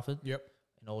Old Trafford? Yep.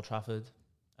 In Old Trafford,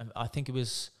 and I think it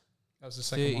was. That was the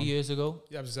second 30 one. years ago.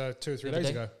 Yeah, it was 2 or 3 days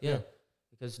ago. Yeah.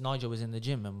 Because Nigel was in the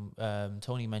gym and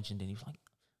Tony mentioned it. And he was like,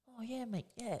 "Oh yeah, mate,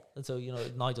 yeah." And so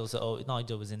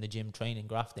Nigel was in the gym training,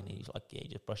 grafting. And he was like, "Yeah,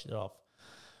 just brushed it off."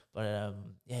 But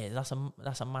yeah,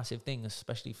 that's a massive thing,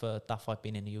 especially for that fight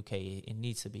being in the UK. It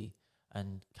needs to be,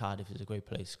 and Cardiff is a great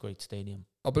place, great stadium.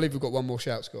 I believe we've got one more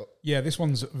shout, Scott. Yeah, this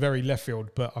one's very left field,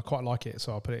 but I quite like it,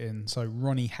 so I'll put it in. So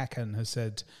Ronnie Hacken has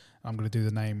said, I'm going to do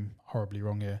the name horribly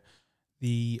wrong here,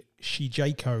 the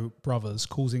Shijako brothers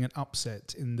causing an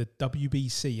upset in the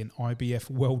WBC and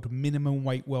IBF World Minimum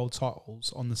Weight World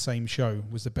titles on the same show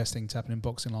was the best thing to happen in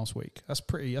boxing last week. That's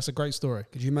a great story.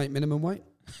 Could you make minimum weight?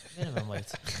 Minimum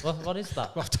weight. What is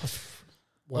that?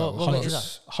 Well, what weight is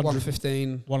that?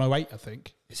 115. 108, I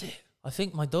think. Is it? I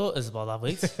think my daughter's about that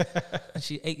weight. And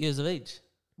she's 8 years of age.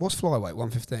 What's flyweight?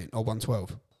 115 or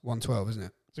 112? 112, isn't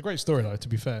it? It's a great story, though, to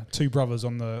be fair. Two brothers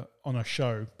on a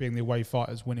show, being the away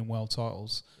fighters, winning world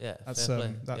titles. Yeah, that's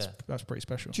pretty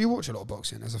special. Do you watch a lot of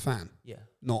boxing as a fan? Yeah.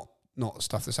 Not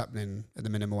stuff that's happening at the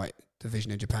minimum weight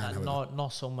division in Japan. Not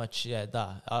so much. Yeah,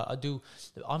 that I do.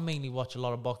 I mainly watch a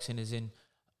lot of boxing, as in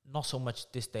not so much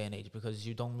this day and age because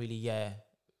you don't really a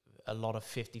lot of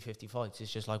 50-50 fights.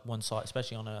 It's just like one side,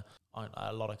 especially on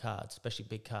a lot of cards, especially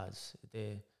big cards.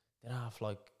 They have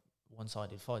like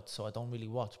one-sided fights, so I don't really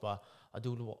watch, but I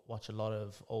do watch a lot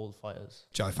of old fighters.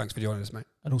 Joe, thanks for joining us, mate.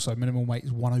 And also, minimum weight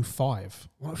is 105.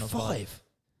 105?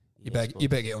 You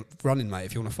better get on running, mate,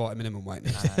 if you want to fight a minimum weight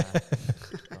next.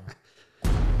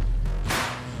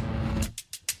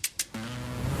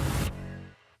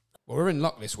 Well, we're in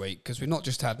luck this week because we've not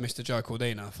just had Mr. Joe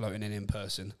Cordina floating in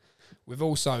person. We've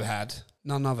also had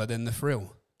none other than the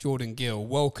Thrill, Jordan Gill.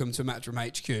 Welcome to Matchroom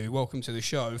HQ. Welcome to the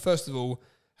show. First of all,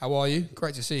 how are you?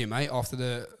 Great to see you, mate. After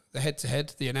the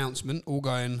head-to-head, the announcement, all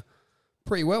going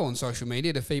pretty well on social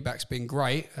media. The feedback's been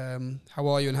great. How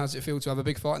are you and how does it feel to have a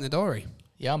big fight in the diary?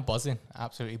 Yeah, I'm buzzing.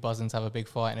 Absolutely buzzing to have a big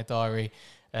fight in the diary.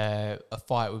 A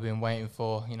fight we've been waiting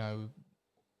for,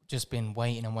 just been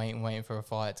waiting for a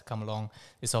fight to come along.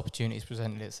 This opportunity's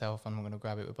presented itself and I'm going to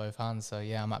grab it with both hands. So,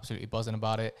 yeah, I'm absolutely buzzing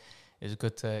about it. It was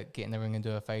good to get in the ring and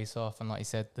do a face-off. And like you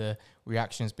said, the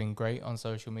reaction's been great on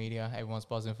social media. Everyone's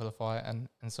buzzing for the fight and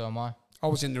so am I. I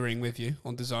was in the ring with you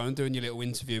on DAZN doing your little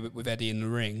interview with Eddie in the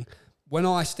ring. When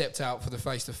I stepped out for the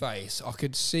face-to-face, I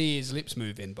could see his lips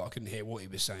moving, but I couldn't hear what he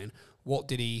was saying. What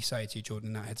did he say to you,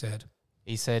 Jordan, that head-to-head?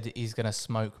 He said he's going to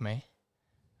smoke me.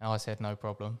 And I said, no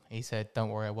problem. He said, don't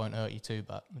worry, I won't hurt you too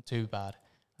bad.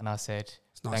 And I said,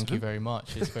 thank you very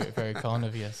much. It's very, very kind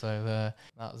of you. So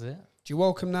that was it. Do you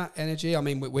welcome that energy? I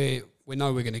mean, we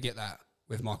know we're going to get that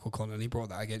with Michael Conlon. He brought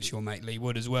that against your mate Lee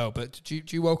Wood as well. But do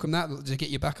you welcome that? Does it get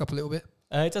you back up a little bit?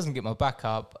 It doesn't get my back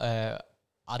up. I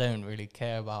don't really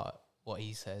care about what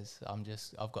he says.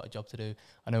 I've got a job to do.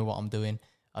 I know what I'm doing.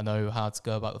 I know how to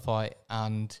go about the fight.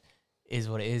 And it is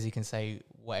what it is. He can say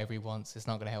whatever he wants. It's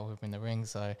not going to help him in the ring.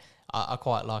 So I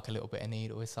quite like a little bit of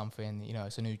needle with something.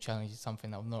 It's a new challenge. It's something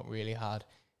that I've not really had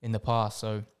in the past.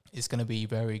 So it's going to be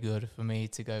very good for me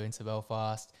to go into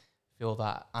Belfast, feel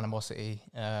that animosity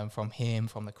from him,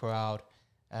 from the crowd.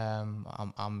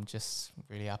 I'm just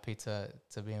really happy to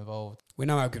be involved. We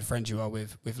know how good friends you are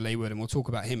with Lee Wood, and we'll talk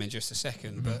about him in just a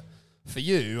second. But for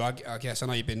you, I guess I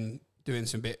know you've been doing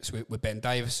some bits with Ben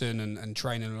Davison and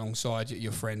training alongside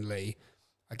your friend Lee.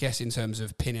 I guess in terms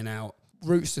of pinning out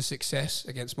routes to success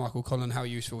against Michael Conlon, how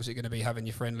useful is it going to be having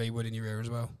your friend Lee Wood in your ear as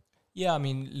well? Yeah, I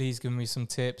mean, Lee's given me some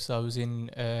tips. I was in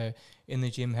the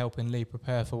gym helping Lee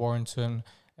prepare for Warrington.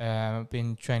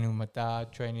 Been training with my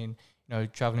dad,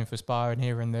 traveling for sparring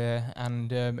here and there,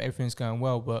 and everything's going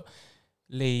well. But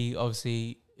Lee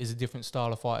obviously is a different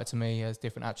style of fighter to me, has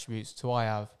different attributes to I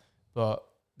have, but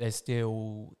there's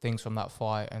still things from that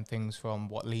fight and things from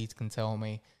what Lee can tell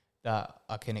me that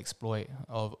I can exploit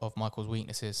of Michael's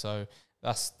weaknesses. So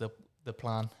that's the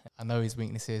plan. I know his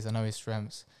weaknesses, I know his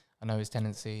strengths, I know his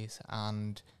tendencies,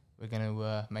 and we're going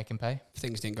to make him pay.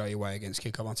 Things didn't go your way against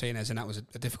Kiko Martinez, and that was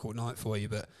a difficult night for you.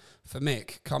 But for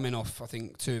Mick, coming off, I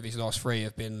think 2 of his last 3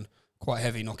 have been quite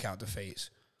heavy knockout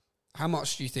defeats. How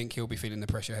much do you think he'll be feeling the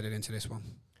pressure headed into this one?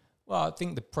 Well, I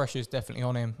think the pressure is definitely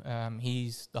on him.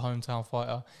 He's the hometown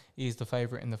fighter. He's the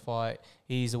favourite in the fight.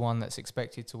 He's the one that's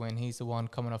expected to win. He's the one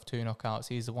coming off 2 knockouts.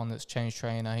 He's the one that's changed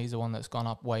trainer. He's the one that's gone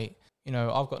up weight. You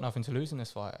know, I've got nothing to lose in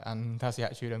this fight, and that's the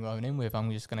attitude I'm going in with.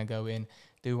 I'm just going to go in,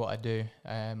 do what I do.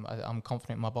 I'm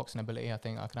confident in my boxing ability. I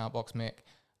think I can outbox Mick,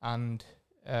 and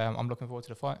I'm looking forward to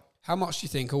the fight. How much do you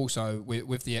think also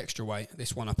with the extra weight,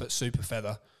 this one up at super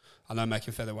feather, I know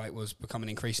making featherweight was becoming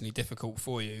increasingly difficult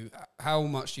for you. How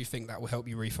much do you think that will help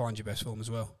you refine your best form as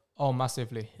well? Oh,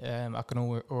 massively. I can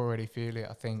already feel it.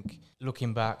 I think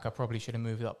looking back, I probably should have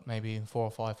moved up maybe 4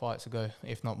 or 5 fights ago,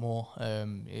 if not more.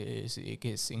 It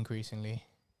gets increasingly,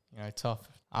 tough.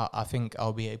 I think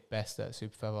I'll be best at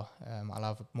super feather. I'll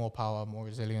have more power, more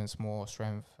resilience, more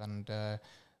strength, and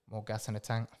more gas in the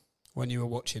tank. When you were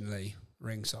watching Lee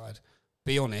ringside,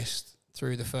 be honest,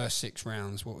 through the first 6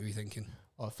 rounds, what were you thinking?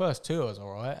 Well, the first 2 was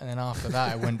all right, and then after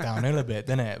that, it went downhill a bit,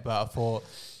 didn't it? But I thought,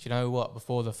 do you know what?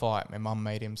 Before the fight, my mum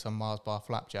made him some Mars bar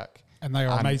flapjack. And they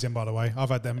are amazing, by the way. I've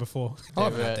had them before.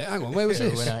 I've had it. Hang on, where was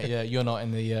this? Yeah, you're not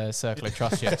in the circle of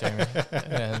trust yet, Jamie.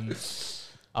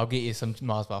 I'll get you some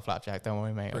Mars bar flapjack, don't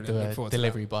worry, mate. Brilliant. I'll do a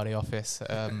delivery by the office.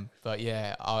 But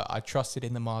yeah, I trusted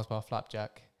in the Mars bar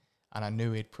flapjack, and I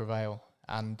knew he'd prevail,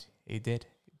 and he did.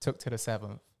 He took to the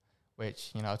 7th,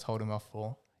 which, I told him off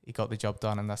for. He got the job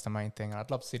done, and that's the main thing. And I'd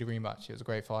love to see the rematch. It was a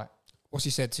great fight. What's he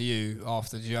said to you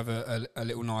after? Did you have a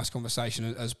little nice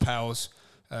conversation as pals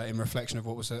in reflection of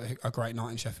what was a great night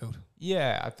in Sheffield?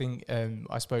 Yeah, I think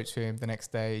I spoke to him the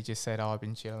next day. He just said, I've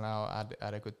been chilling out. I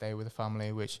had a good day with the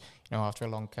family, which, after a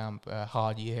long camp,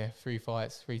 hard year, 3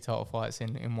 title fights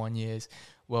in 1 year is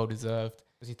well deserved.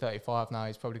 He's 35 now.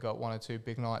 He's probably got 1 or 2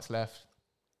 big nights left,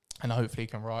 and hopefully he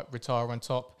can retire on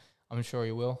top. I'm sure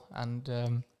he will.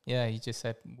 And yeah, he just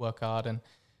said, work hard, and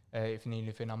if you need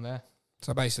anything, I'm there.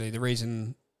 So basically, the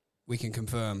reason we can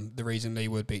confirm the reason Lee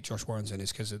would beat Josh Warrington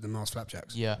is because of the Mars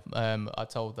flapjacks. Yeah, I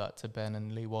told that to Ben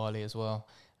and Lee Wiley as well,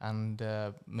 and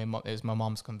my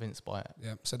mum's convinced by it.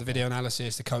 Yeah. So the video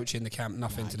analysis, the coaching, the camp,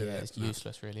 nothing to do with it. It's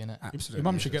useless, really, isn't it? Absolutely. Your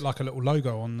mum should get like a little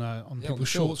logo on people's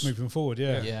shorts moving forward.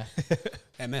 Yeah.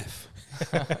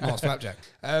 MF. Mars flapjack.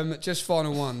 Just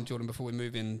final one, Jordan, before we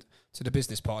move in to the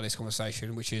business part of this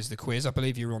conversation, which is the quiz. I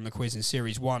believe you were on the quiz in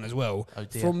Series 1 as well. Oh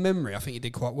dear. From memory, I think you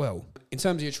did quite well. In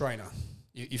terms of your trainer,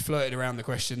 you flirted around the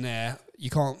question there. You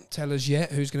can't tell us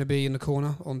yet who's going to be in the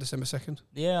corner on December 2nd?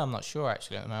 Yeah, I'm not sure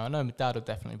actually at the moment. I know my dad will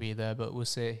definitely be there, but we'll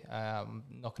see.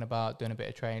 Knocking about, doing a bit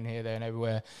of training here, there and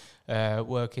everywhere,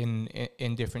 working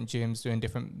in different gyms, doing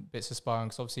different bits of sparring.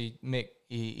 Because obviously Mick,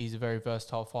 he's a very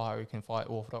versatile fighter. He can fight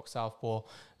orthodox southpaw.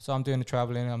 So I'm doing the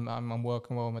travelling. I'm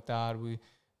working well with my dad. We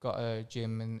got a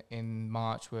gym in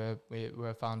March where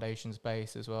we're foundations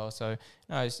based as well, so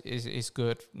it's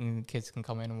good. And kids can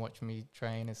come in and watch me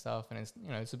train and stuff, and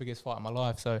it's the biggest fight of my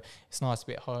life, so it's nice to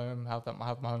be at home, have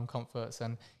my home comforts.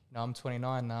 And I'm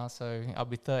 29 now, so I'll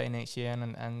be 30 next year,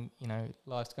 and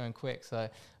life's going quick, so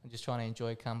I'm just trying to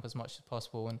enjoy camp as much as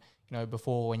possible. And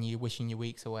before, when you're wishing your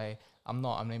weeks away, I'm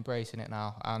embracing it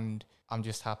now, and I'm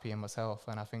just happy in myself,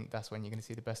 and I think that's when you're going to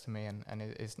see the best of me, and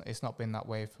it's not been that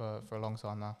way for a long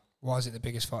time now. Why is it the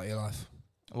biggest fight of your life?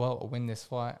 Well, to win this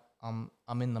fight, I'm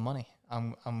in the money.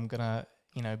 I'm gonna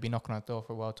be knocking on the door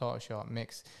for a world title shot.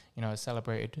 Mick's a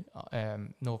celebrated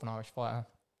Northern Irish fighter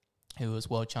who was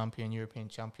world champion, European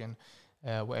champion,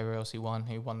 whatever else he won.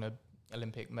 He won the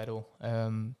Olympic medal.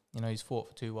 He's fought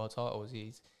for 2 world titles.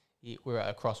 We're at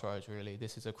a crossroads, really.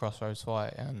 This is a crossroads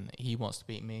fight, and he wants to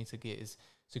beat me to get his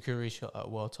security shot at a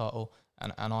world title,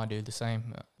 and I do the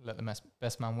same. Let the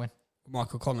best man win.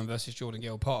 Michael Conlon versus Jordan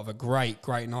Gill, part of a great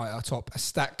night atop a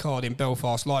stacked card in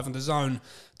Belfast, live on the Zone,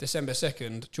 December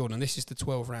 2nd. Jordan, this is the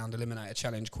 12-round Eliminator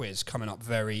Challenge quiz coming up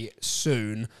very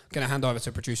soon. Going to hand over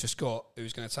to producer Scott,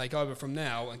 who's going to take over from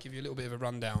now and give you a little bit of a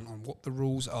rundown on what the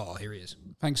rules are. Here he is.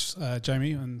 Thanks,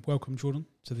 Jamie, and welcome, Jordan,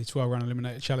 to the 12-round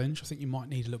Eliminator Challenge. I think you might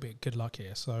need a little bit of good luck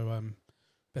here, so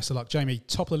best of luck. Jamie,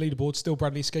 top of the leaderboard, still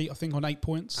Bradley Skeet, I think, on 8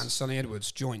 points. And Sonny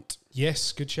Edwards, joint.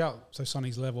 Yes, good shout. So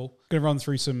Sonny's level. Going to run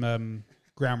through some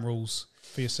ground rules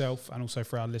for yourself and also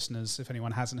for our listeners, if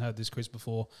anyone hasn't heard this quiz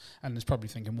before and is probably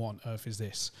thinking, what on earth is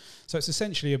this? So it's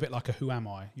essentially a bit like a who am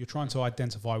I? You're trying to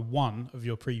identify one of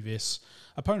your previous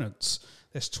opponents.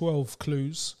 There's 12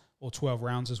 clues, or 12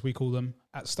 rounds as we call them,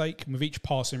 at stake. And with each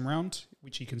passing round,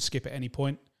 which you can skip at any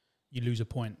point, you lose a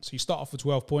point. So you start off with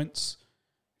 12 points.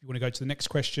 If you want to go to the next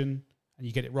question and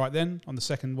you get it right then, on the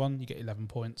second one, you get 11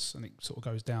 points and it sort of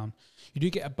goes down. You do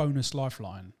get a bonus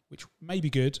lifeline, which may be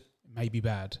good, it may be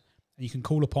bad. And you can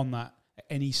call upon that at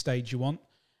any stage you want.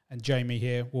 And Jamie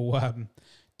here will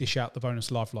dish out the bonus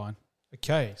lifeline.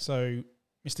 Okay, so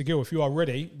Mr. Gill, if you are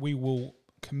ready, we will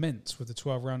commence with the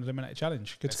 12-round eliminator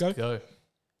challenge. Good to go?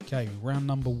 Okay, round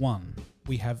number 1.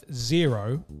 We have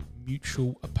 0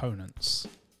 mutual opponents.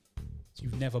 So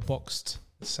you've never boxed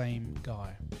the same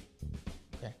guy.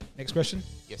 Okay. Next question?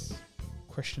 Yes.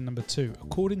 Question number 2.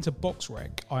 According to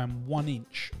BoxRec, I am 1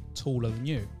 inch taller than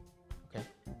you. Okay.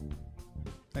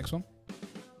 Next one.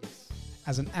 Yes.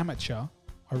 As an amateur,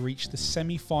 I reached the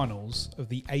semi-finals of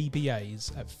the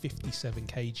ABAs at 57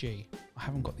 kg. I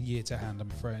haven't got the year to hand, I'm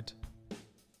afraid.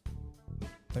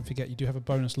 Don't forget, you do have a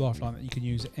bonus lifeline that you can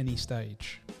use at any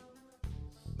stage.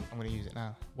 I'm going to use it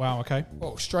now. Wow, okay.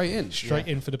 Oh, straight in. Straight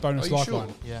in for the bonus Are you lifeline.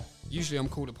 sure? Yeah. Usually I'm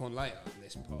called upon later in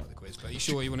this part of the quiz, but are you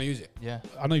sure you want to use it? Yeah.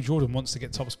 I know Jordan wants to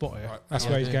get top spot here. Right, That's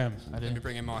hang where on. he's going. I Let me do.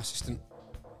 bring in my assistant.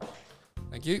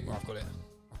 Thank you. Well, I've got it.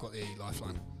 I've got the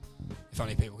lifeline. If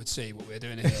only people could see what we're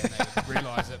doing here, they would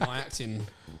realise that my acting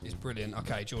is brilliant.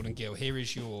 Okay, Jordan Gill, here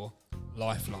is your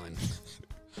lifeline.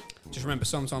 Just remember,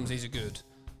 sometimes these are good,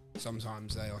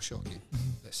 sometimes they are shocking.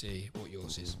 Let's see what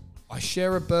yours is. I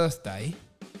share a birthday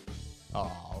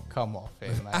Oh, come off it,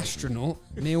 with mate. astronaut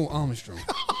Neil Armstrong.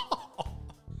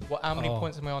 How many Oh.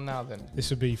 points am I on now then? This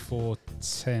would be for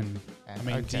 10. I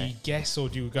mean, do you guess or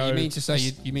do you go? You mean to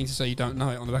say you don't know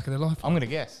it on the back of the lifeline? I'm going to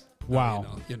guess. Wow.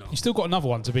 No, you're not. You still got another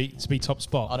one to be top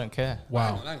spot. I don't care.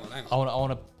 Wow. Hang on. I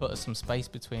want to put some space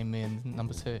between me and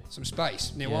number 2. Some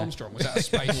space. Neil Yeah. Armstrong. Was that a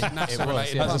space It NASA was,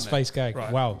 related yeah. That's a pun space gag.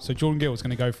 Right. Wow. So Jordan Gill is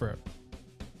going to go for it.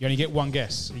 You only get one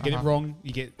guess. You get it wrong,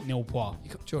 you get nil point.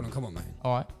 there? Jordan, come on, mate.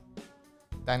 All right.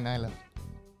 Dan Naylor.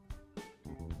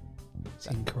 It's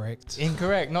incorrect.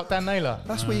 Incorrect. Not Dan Naylor.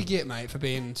 That's what you get, mate, for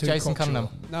being too Jason cocksure.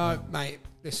 Cunningham. No, mate,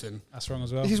 listen. That's wrong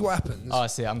as well. This is what happens. Oh, I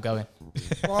see. I'm going.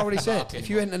 Well, I already said, if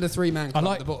you enter the 3-man club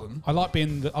like- at the bottom, I like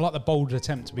the bold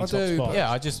attempt to be I top do, spot. but-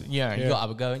 Yeah, I just, you Yeah. got to have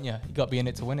a go, and you got to be in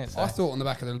it to win it. So. I thought on the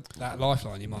back of that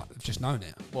lifeline you might have just known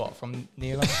it. What, from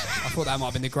Neil? I thought that might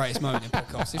have been the greatest moment in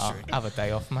podcast history. Have a day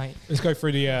off, mate. Let's go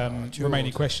through the George.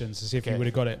 remaining questions to see if you Okay. would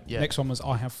have got it. Yeah. Next one was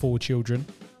I have 4 children.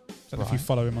 Don't know if you Right.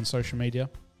 follow him on social media.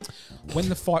 When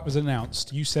the fight was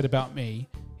announced, you said about me,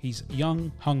 he's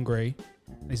young, hungry,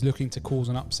 and he's looking to cause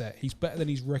an upset. He's better than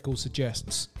his record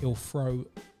suggests. He'll throw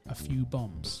a few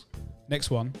bombs.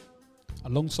 Next one.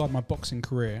 Alongside my boxing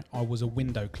career, I was a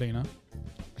window cleaner.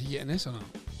 Are you getting this or not?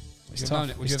 It's Would tough.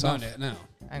 you It's have known tough. it now?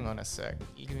 Hang on a sec.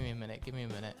 You give me a minute.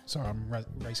 Sorry, I'm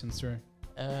racing through.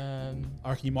 Um. I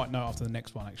reckon you might know after the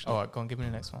next one, actually. All right, go on. Give me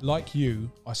the next one. Like you,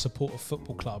 I support a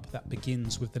football club that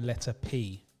begins with the letter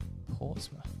P.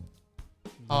 Portsmouth.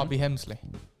 RB Hemsley.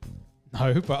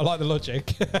 No, but I like the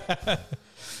logic.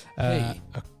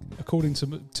 According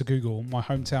to Google, my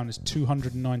hometown is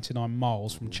 299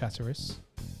 miles from Chatteris.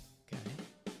 Okay.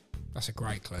 That's a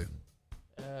great clue.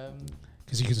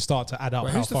 Because you can start to add up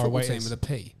Wait, how who's the far football away it team is. with a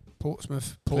P?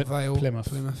 Portsmouth, Port Vale, Plymouth.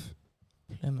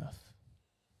 Plymouth.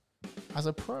 As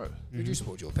a pro. Who do you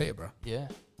support, your Peterborough? Yeah.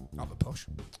 Up a posh.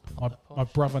 My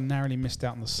brother narrowly missed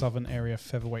out on the Southern Area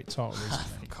featherweight title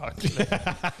recently.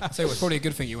 So it's probably a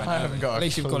good thing you went I haven't early. got a At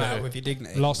least you've gone clue. out with your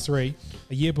dignity. Last 3.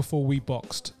 A year before we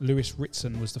boxed, Lewis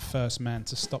Ritson was the first man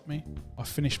to stop me. I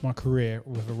finished my career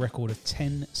with a record of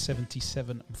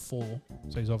 10-77-4.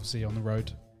 So he's obviously on the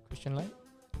road. Christian Lake.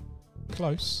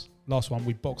 Close. Last one,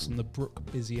 we boxed on the Brooke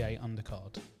Bizier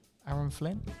undercard. Aaron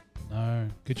Flynn. No.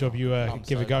 Good job you I'm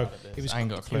give so a go. bad at this. It was, I ain't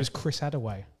got a it clue. was Chris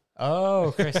Hadaway.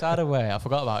 Oh, Chris Hadaway. I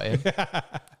forgot about him.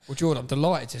 Well, Jordan, I'm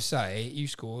delighted to say you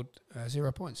scored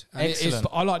 0 points. And it is- Excellent. But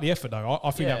I like the effort though.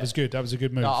 I think Yeah. that was good. That was a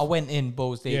good move. No, I went in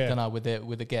balls deep, Yeah. didn't I, with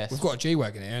the guess. we've got a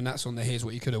G-Wagon here, and that's on the here's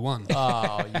what you could have won.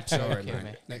 Oh, you Sorry, joking me.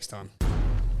 mate. Next time.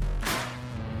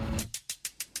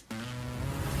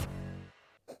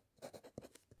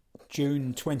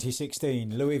 June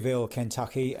 2016, Louisville,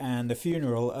 Kentucky, and the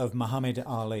funeral of Muhammad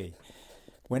Ali.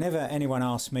 Whenever anyone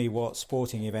asks me what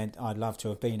sporting event I'd love to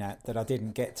have been at that I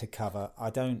didn't get to cover, I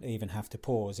don't even have to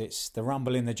pause. It's the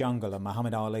Rumble in the Jungle and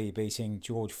Muhammad Ali beating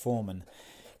George Foreman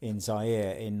in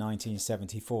Zaire in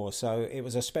 1974. So it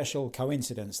was a special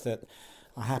coincidence that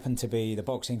I happened to be the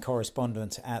boxing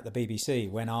correspondent at the BBC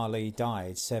when Ali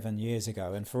died 7 years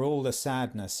ago, and for all the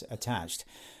sadness attached,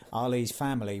 Ali's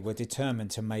family were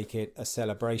determined to make it a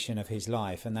celebration of his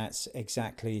life, and that's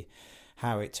exactly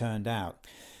how it turned out.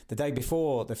 The day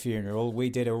before the funeral, we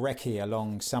did a recce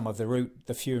along some of the route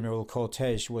the funeral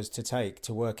cortege was to take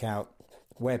to work out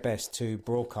where best to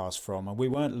broadcast from. And we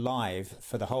weren't live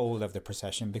for the whole of the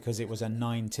procession because it was a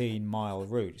 19-mile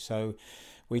route. So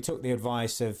we took the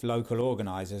advice of local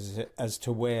organisers as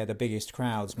to where the biggest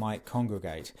crowds might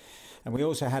congregate. And we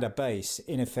also had a base,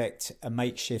 in effect a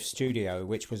makeshift studio,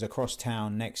 which was across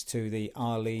town next to the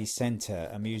Ali Centre,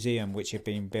 a museum which had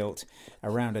been built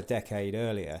around a decade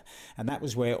earlier. And that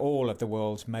was where all of the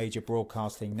world's major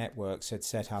broadcasting networks had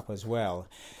set up as well.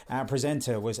 Our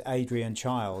presenter was Adrian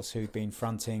Chiles, who'd been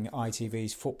fronting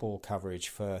ITV's football coverage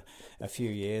for a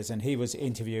few years, and he was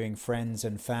interviewing friends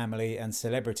and family and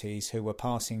celebrities who were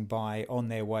passing by on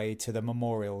their way to the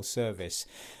memorial service.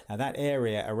 Now, that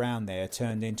area around there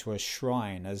turned into a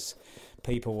shrine as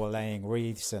people were laying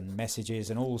wreaths and messages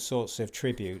and all sorts of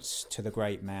tributes to the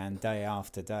great man day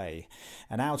after day.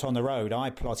 And out on the road, I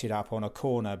plotted up on a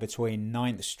corner between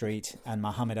 9th Street and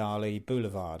Muhammad Ali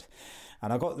Boulevard.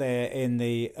 And I got there in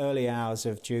the early hours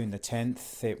of June the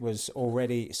 10th. It was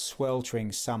already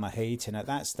sweltering summer heat, and at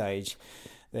that stage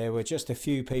there were just a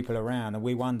few people around, and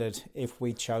we wondered if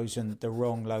we'd chosen the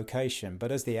wrong location.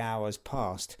 But as the hours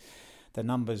passed, the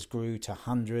numbers grew to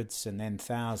hundreds and then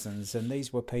thousands, and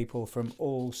these were people from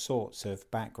all sorts of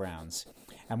backgrounds.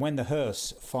 And when the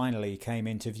hearse finally came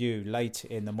into view late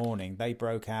in the morning, they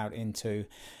broke out into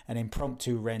an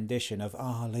impromptu rendition of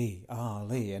Ali,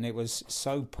 Ali, and it was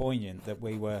so poignant that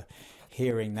we were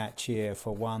hearing that cheer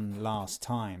for one last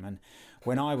time. And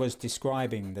when I was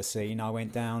describing the scene, I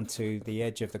went down to the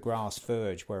edge of the grass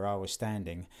verge where I was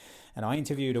standing, and I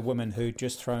interviewed a woman who'd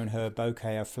just thrown her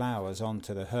bouquet of flowers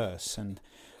onto the hearse, and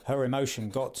her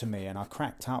emotion got to me and I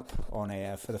cracked up on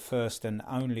air for the first and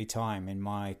only time in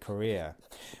my career.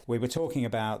 We were talking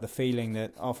about the feeling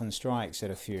that often strikes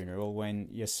at a funeral when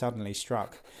you're suddenly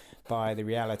struck by the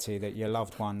reality that your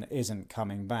loved one isn't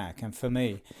coming back. And for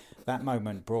me, that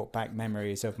moment brought back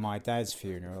memories of my dad's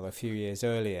funeral a few years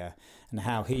earlier and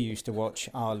how he used to watch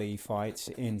Ali fights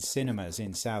in cinemas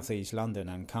in southeast London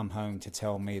and come home to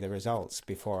tell me the results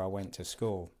before I went to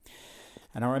school.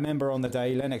 And I remember on the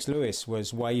day Lennox Lewis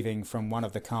was waving from one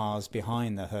of the cars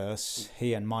behind the hearse.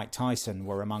 He and Mike Tyson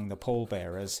were among the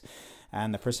pallbearers,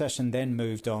 and the procession then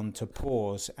moved on to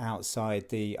pause outside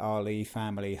the Ali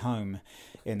family home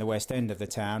in the west end of the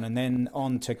town, and then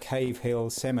on to Cave Hill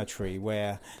Cemetery,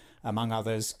 where, among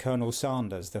others, Colonel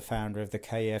Sanders, the founder of the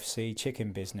KFC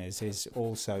chicken business, is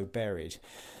also buried.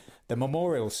 The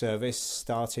memorial service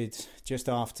started just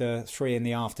after 3 in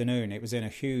the afternoon. It was in a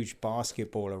huge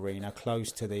basketball arena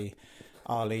close to the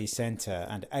Ali Centre,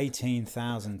 and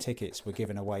 18,000 tickets were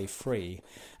given away free,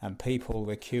 and people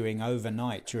were queuing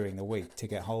overnight during the week to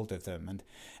get hold of them. And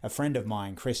a friend of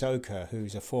mine, Chris Oker,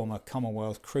 who's a former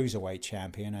Commonwealth Cruiserweight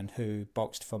champion and who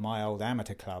boxed for my old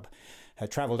amateur club,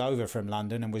 had travelled over from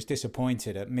London and was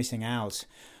disappointed at missing out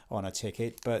on a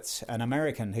ticket, but an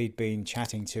American he'd been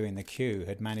chatting to in the queue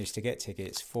had managed to get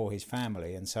tickets for his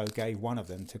family, and so gave one of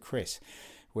them to Chris,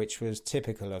 which was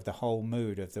typical of the whole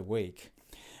mood of the week.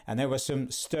 And there were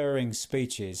some stirring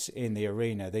speeches in the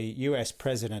arena. The US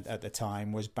president at the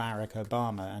time was Barack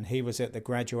Obama, and he was at the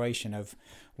graduation of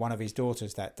one of his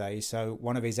daughters that day, so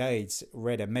one of his aides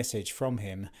read a message from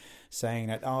him saying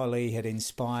that Ali had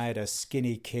inspired a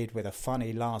skinny kid with a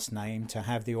funny last name to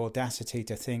have the audacity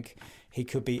to think he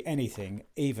could be anything,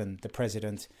 even the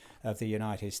President of the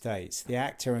United States. The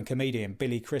actor and comedian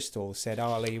Billy Crystal said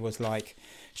Ali was like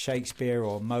Shakespeare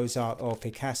or Mozart or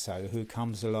Picasso, who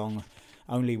comes along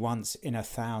only once in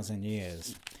 1,000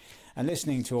 years. And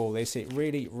listening to all this, it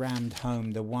really rammed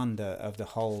home the wonder of the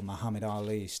whole Muhammad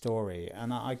Ali story.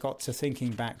 And I got to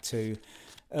thinking back to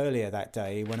earlier that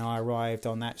day when I arrived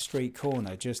on that street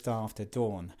corner just after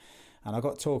dawn. And I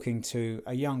got talking to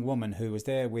a young woman who was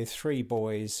there with 3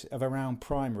 boys of around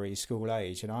primary school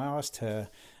age. And I asked her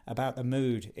about the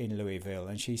mood in Louisville.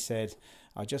 And she said,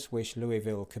 "I just wish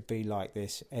Louisville could be like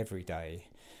this every day."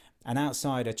 And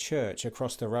outside a church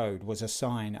across the road was a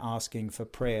sign asking for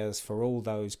prayers for all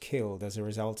those killed as a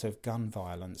result of gun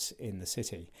violence in the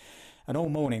city. And all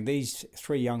morning these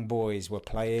 3 young boys were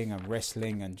playing and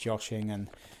wrestling and joshing and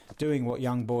doing what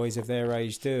young boys of their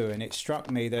age do. And it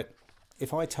struck me that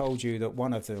if I told you that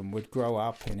one of them would grow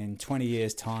up and in 20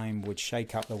 years' time would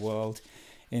shake up the world,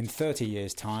 in 30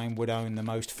 years' time would own the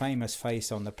most famous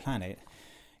face on the planet,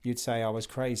 you'd say I was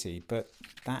crazy. But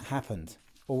that happened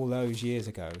all those years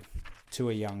ago to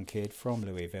a young kid from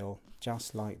Louisville,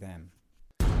 just like them.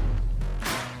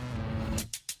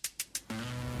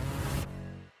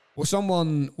 Well,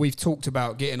 someone we've talked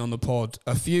about getting on the pod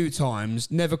a few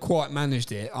times, never quite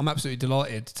managed it. I'm absolutely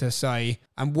delighted to say,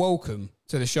 and welcome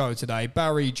to the show today,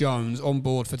 Barry Jones on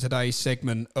board for today's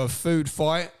segment of Food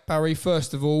Fight. Barry,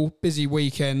 first of all, busy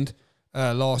weekend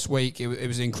last week. It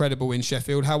was incredible in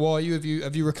Sheffield. How are you?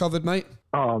 Have you recovered, mate?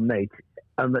 Oh, mate.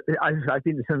 I've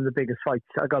been to some of the biggest fights.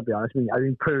 I got to be honest. I've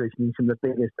been privileged in some of the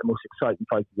biggest and most exciting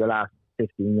fights of the last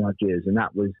 15 odd years, and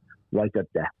that was right up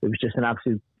there. It was just an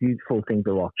absolute beautiful thing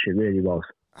to watch. It really was.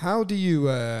 How do you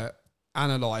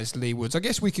analyse Lee Woods? I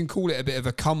guess we can call it a bit of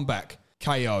a comeback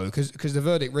KO because the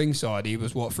verdict ringside, he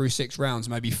was, through 6 rounds,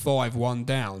 maybe 5-1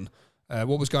 down.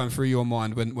 What was going through your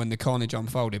mind when the carnage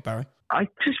unfolded, Barry? I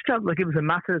just felt like it was a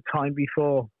matter of time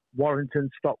before Warrington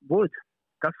stopped Woods.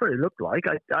 That's what it looked like.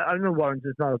 I know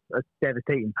Warrington's not a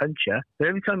devastating puncher, but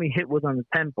every time he hit Woods on the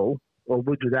temple, or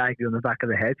Woods would argue on the back of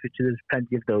the head, which there's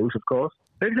plenty of those, of course.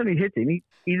 But every time he hit him,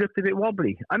 he looked a bit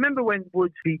wobbly. I remember when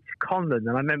Woods beat Conlon, and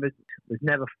I remember was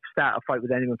never start a fight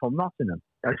with anyone from Nottingham.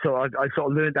 I sort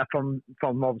of learned that from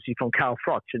obviously from Carl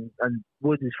Froch, and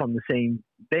Woods is from the same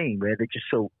vein where they're just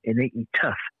so innately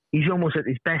tough. He's almost at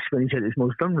his best when he's at his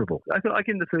most vulnerable. I thought, like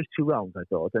in the first 2 rounds,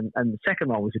 and the second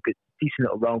round was a good, decent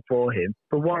little round for him.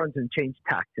 But Warrington changed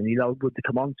tact and he allowed Wood to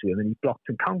come onto him and he blocked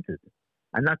and countered.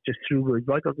 And that just threw Wood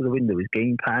right out of the window, his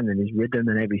game plan and his rhythm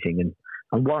and everything.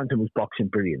 And Warrington was boxing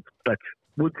brilliant. But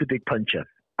Wood's a big puncher.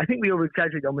 I think we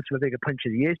over-exaggerate how much of a bigger puncher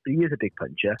he is, but he is a big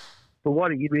puncher. But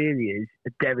what he really is, a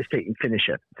devastating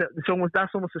finisher. So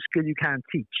that's almost a skill you can't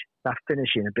teach, that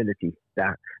finishing ability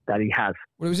that he has.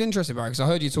 Well, it was interesting, Barry, because I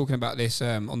heard you talking about this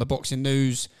on the Boxing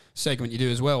News segment you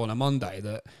do as well on a Monday,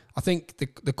 that I think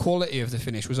the quality of the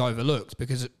finish was overlooked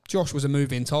because Josh was a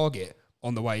moving target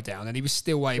on the way down and he was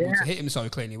still able to hit him so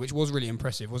cleanly, which was really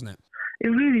impressive, wasn't it? It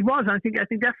really was. I think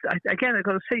that's, again, I've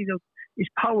got to say, his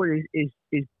power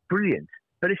is brilliant.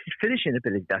 But it's his finishing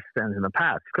ability that stands him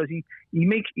apart because he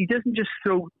doesn't just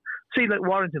throw. Say like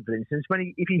Warrington, for instance,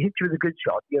 if he hits you with a good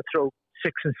shot, he'll throw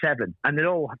 6 and 7, and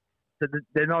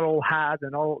they're not all hard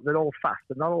and they're all fast.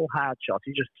 They're not all hard shots.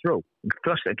 You just throw and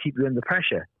thrust and keep you under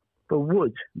pressure. But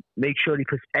Woods makes sure he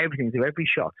puts everything to every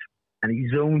shot, and he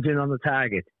zones in on the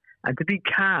target. And to be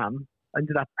calm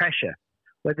under that pressure,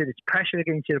 whether it's pressure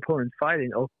against your opponent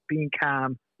fighting or being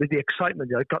calm with the excitement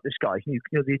that I've got this guy,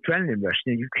 the adrenaline rush,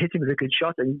 you hit him with a good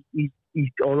shot and he's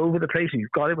all over the place and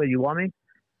you've got him where you want him,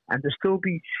 and to still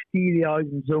be steely-eyed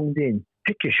and zoned in,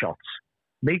 pick your shots,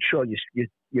 make sure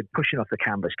you're pushing off the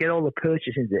canvas, get all the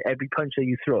purchase into every punch that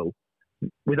you throw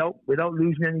without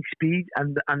losing any speed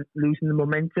and losing the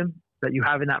momentum that you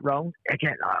have in that round.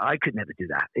 Again, I could never do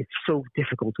that. It's so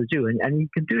difficult to do, and he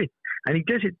can do it, and he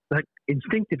does it like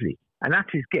instinctively, and that's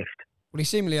his gift. Well, he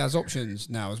seemingly has options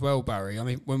now as well, Barry. I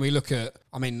mean, when we look at,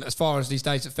 as far as these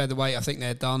days at featherweight, I think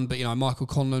they're done. But, Michael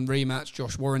Conlon rematch,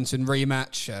 Josh Warrington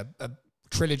rematch, a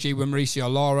trilogy with Mauricio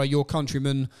Lara, your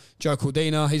countryman, Joe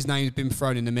Cordina, his name's been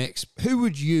thrown in the mix. Who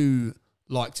would you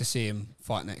like to see him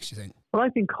fight next, you think? Well, I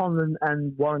think Conlon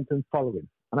and Warrington follow him.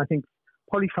 And I think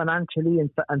probably financially and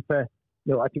for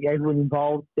I think everyone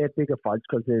involved, they're bigger fights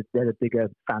because they're a bigger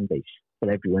fan base for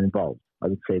everyone involved. I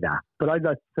would say that. But I'd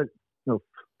like to,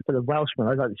 for the Welshman,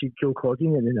 I'd like to see Joe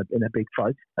Cordina in a big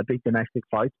fight, a big domestic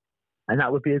fight, and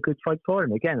that would be a good fight for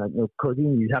him. Again,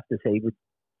 Cordina, you'd have to say,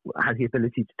 has the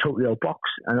ability to totally outbox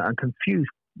and confuse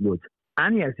Wood,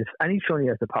 and he certainly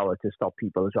has the power to stop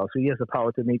people as well. So he has the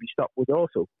power to maybe stop Wood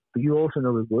also. But you also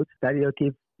know with Wood that he'll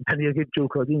give Joe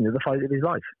Cordina the fight of his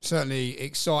life. Certainly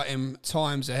exciting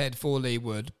times ahead for Lee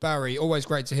Wood. Barry, always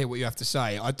great to hear what you have to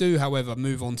say. I do, however,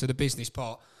 move on to the business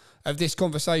part of this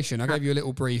conversation. I gave you a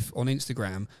little brief on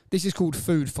Instagram. This is called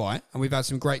Food Fight, and we've had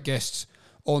some great guests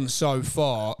on so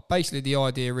far. Basically, the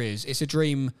idea is it's a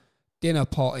dream dinner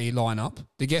party lineup.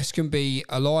 The guests can be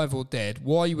alive or dead,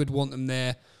 why you would want them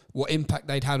there, what impact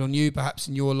they'd had on you, perhaps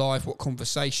in your life, what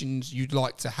conversations you'd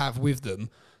like to have with them.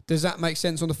 Does that make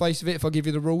sense on the face of it if I give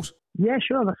you the rules? Yeah,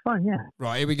 sure, that's fine, yeah.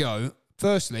 Right, here we go.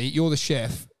 Firstly, you're the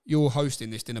chef. You're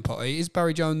hosting this dinner party. Is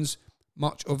Barry Jones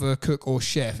much of a cook or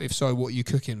chef? If so, what are you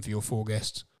cooking for your 4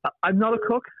 guests? I'm not a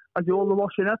cook. I do all the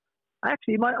washing up.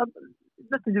 Actually,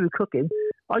 nothing to do with cooking.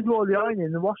 I do all the ironing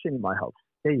and the washing in my house.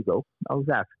 There you go. How's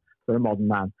that for a modern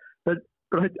man? But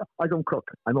I don't cook.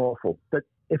 I'm awful. But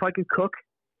if I could cook,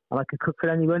 and I could cook for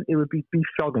anyone, it would be beef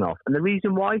stroganoff. And the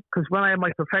reason why? Because when I had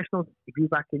my professional debut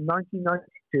back in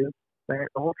 1992, where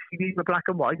all TVs were black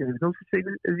and white, and there was no such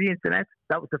thing as the internet,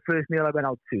 that was the first meal I went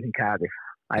out to in Cardiff.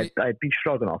 I had beef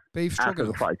stroganoff. Beef stroganoff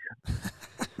after the fight.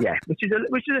 Yeah, which is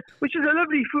a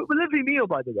lovely meal,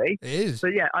 by the way. It is.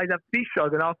 But yeah, I'd have beef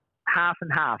stroganoff, half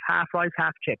and half rice,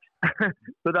 half chips.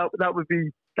 So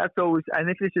that's always. And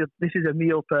if this is a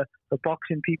meal for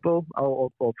boxing people,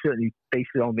 or certainly based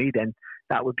it on me, then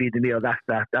that would be the meal. That's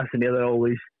the meal that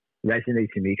always resonates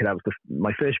with me, because that was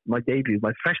my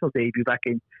professional debut back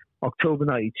in October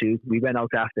 '92. We went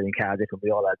out after in Cardiff and we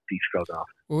all had beef stroganoff.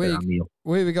 Well,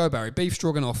 here we go, Barry. Beef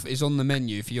stroganoff is on the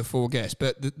menu for your 4 guests,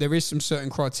 but there is some certain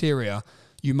criteria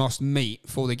you must meet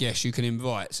for the guests you can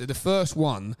invite. So the first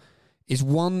one is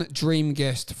one dream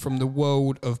guest from the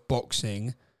world of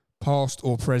boxing, past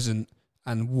or present,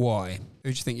 and why?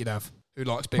 Who do you think you'd have? Who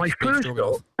likes beef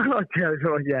stroganoff?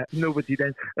 Yeah, nobody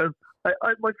then.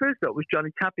 My first thought was Johnny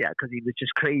Tapia, because he was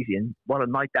just crazy, and what a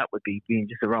night that would be, being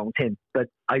just around him. But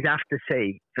I'd have to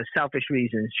say, for selfish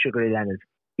reasons, Sugar Ray Leonard.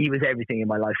 He was everything in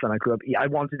my life when I grew up. I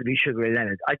wanted to be Sugar Ray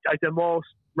Leonard. I'd done more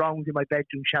rounds in my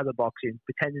bedroom shadow boxing,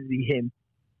 pretending to be him,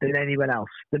 than anyone else,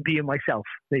 than being myself.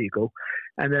 There you go.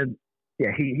 And then,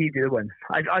 he'd be the one.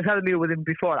 I've had a meal with him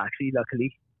before, actually,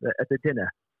 luckily, at the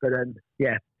dinner. But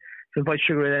to invite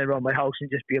Sugar Ray Leonard around my house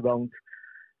and just be around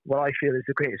what I feel is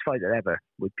the greatest fighter ever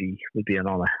would be an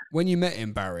honour. When you met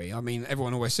him, Barry, I mean,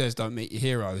 everyone always says don't meet your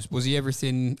heroes. Was he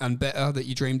everything and better that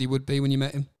you dreamed he would be when you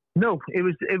met him? No, he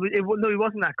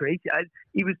wasn't that great.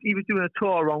 He was doing a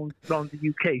tour around the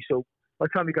UK. So by the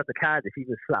time we got to Cardiff, he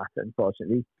was flat,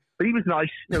 unfortunately. But he was nice.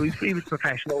 He was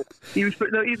professional. He was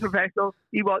professional.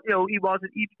 He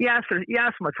wasn't. He asked for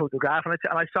my photograph, and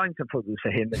I signed some photos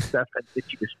for him and stuff, and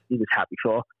which he was happy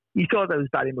for. He thought that was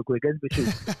Barry McGuigan, which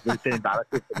was a bit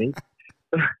embarrassing for me.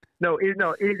 I'm not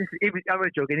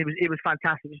joking. It was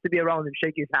fantastic just to be around him,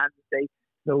 shake his hand, and say,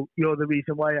 "No, you're the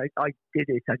reason why I did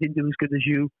it. I didn't do as good as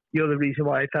you. You're the reason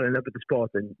why I fell in love with the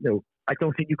sport." And I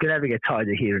don't think you can ever get tired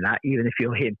of hearing that, even if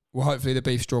you're him. Well, hopefully the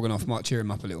beef stroganoff might cheer him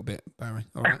up a little bit, Barry.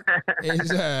 All right.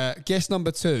 Is guest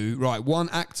number 2, right? One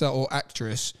actor or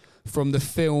actress from the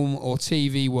film or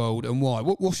TV world, and why?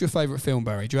 What's your favourite film,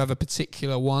 Barry? Do you have a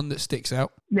particular one that sticks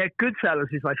out? Yeah, Goodfellas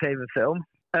is my favourite film.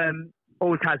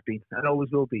 Always has been and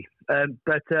always will be.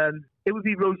 But it would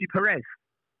be Rosie Perez.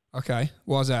 Okay,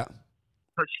 why's that?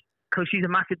 Because she's a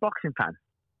massive boxing fan,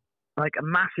 like a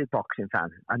massive boxing fan.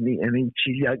 I mean,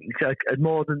 she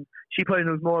probably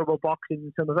knows more about boxing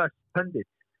than some of us pundits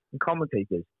and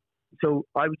commentators. So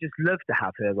I would just love to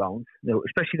have her around,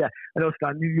 especially that. And also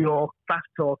that New York, fast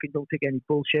talking, don't take any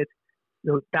bullshit.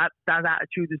 That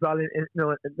attitude as well.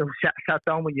 Sat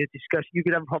down when you discuss, you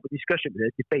could have a proper discussion with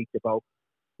her, debate about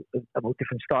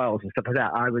different styles and stuff like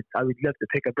that. I would love to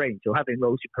pick her brain. So having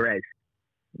Rosie Perez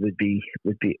would be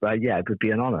it would be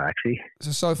an honour, actually.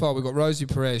 So far we've got Rosie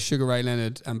Perez, Sugar Ray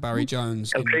Leonard, and Barry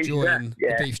Jones enjoying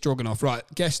the beef stroganoff. Right,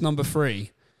 guest number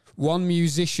 3, one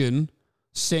musician,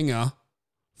 singer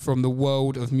from the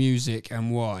world of music,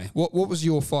 and why? What was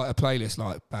your fighter playlist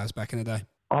like, Baz, back in the day?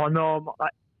 Oh no,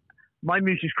 my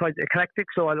music's quite eclectic.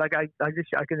 So I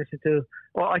can listen to.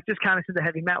 Well, I just can't listen to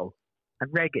heavy metal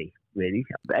and reggae, really.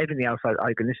 But everything else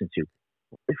I can listen to.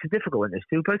 It's a difficult one, this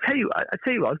too. But I tell you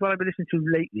what I've been listening to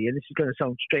lately, and this is going to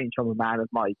sound strange from a man of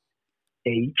my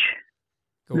age.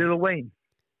 Lil Wayne.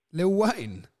 Lil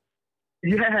Wayne?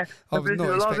 Yeah. I was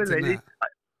not expecting that.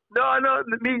 No,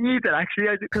 me neither,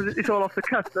 actually, because it's all off the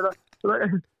cuff.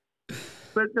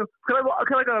 But no, I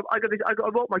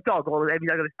walk my dog all every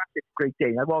day. I got a massive Great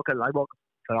Dane. I walk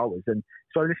for hours, and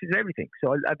so I listen to everything.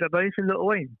 So I've been listening to Lil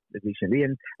Wayne recently,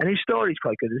 and his story's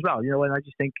quite good as well. And I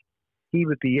just think he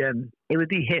would be, it would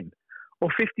be him, or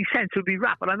 50 Cent would be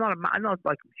rap. But I'm not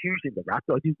like hugely into rap.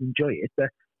 I do enjoy it, but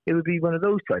it would be one of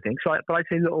those two, I think. So, but I'd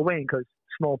say Lil Wayne because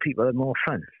small people are more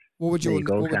fun. What would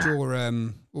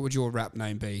your rap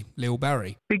name be? Lil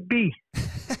Barry? Big B.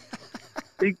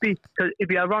 Big B. Because it'd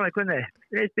be ironic, wouldn't it?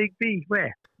 There's Big B.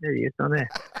 Where? There he is, down there.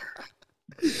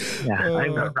 Yeah,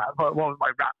 I'm not rap. What would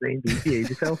my rap name be?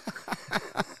 Yourself?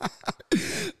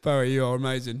 Barry, you are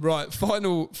amazing. Right,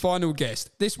 final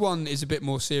guest. This one is a bit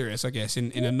more serious, I guess,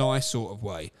 in a nice sort of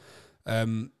way.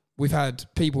 We've had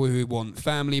people who want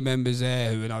family members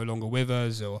there who are no longer with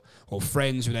us, or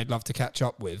friends who they'd love to catch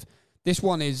up with. This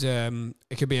one is,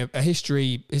 it could be a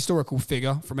historical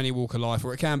figure from any walk of life,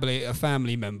 or it can be a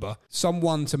family member.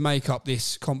 Someone to make up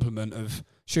this complement of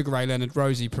Sugar Ray Leonard,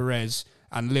 Rosie Perez,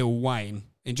 and Lil Wayne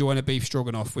enjoying a beef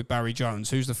stroganoff with Barry Jones.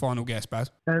 Who's the final guest,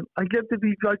 Baz? I'd love to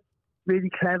be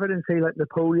really clever and say like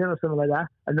Napoleon or something like that.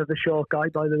 Another short guy,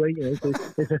 by the way.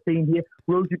 There's a theme here.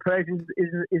 Rosie Perez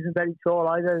isn't very tall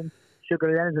either, and Sugar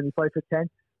Ray Leonard's only 5'10".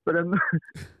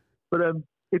 But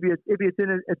It'd be a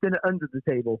dinner under the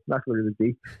table. That's what it would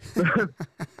be.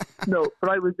 No, but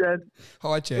I would.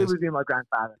 Hi, cheers. It would be my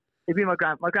grandfather. It'd be my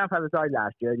grandfather died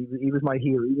last year. He was my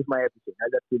hero. He was my everything. I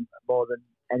loved him more than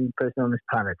any person on this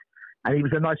planet, and he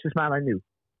was the nicest man I knew.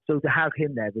 So to have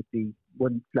him there would be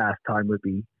one last time would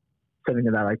be something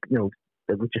that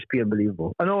that would just be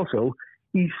unbelievable. And also,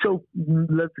 he's so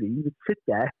lovely. He would sit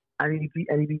there and he'd be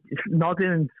nodding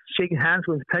and shaking hands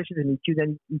with his pleasure to meet you.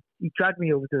 Then he'd drag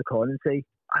me over to the corner and say,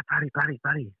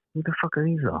 Barry, who the fuck are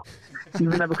these all? He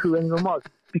would never clue anyone was,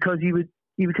 because he would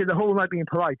say the whole night being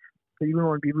polite, but he wouldn't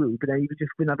want to be rude. But then he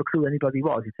just wouldn't have a clue anybody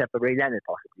was, except for Ray Leonard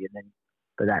possibly. And then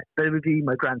but it would be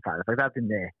my grandfather if I'd have him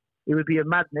there. It would be a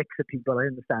mad mix of people. I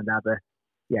understand that, but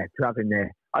yeah, to have him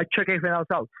there, I'd check everything else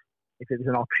out if it was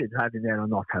an option to have him there or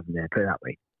not have him there. Put it that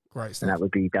way. Great stuff. And that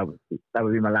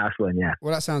would be my last one. Yeah.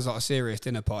 Well, that sounds like a serious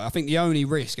dinner party. I think the only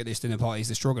risk at this dinner party is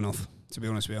the stroganoff. To be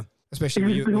honest with you, especially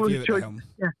with you at the helm.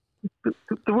 Yeah.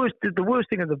 The worst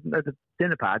thing at the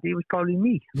dinner party was probably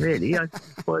me. Really, yeah.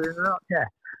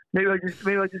 Maybe I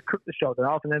just cook the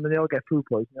stroganoff, and then when they all get food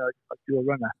poisoning, I do a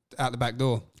runner out the back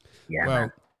door. Yeah. Well,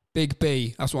 man. Big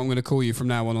B, that's what I'm going to call you from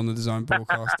now on the DAZN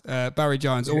broadcast. Barry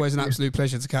Jones, always an absolute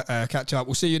pleasure to catch up.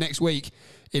 We'll see you next week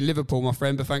in Liverpool, my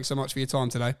friend, but thanks so much for your time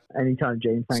today. Anytime,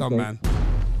 James. Thanks, man.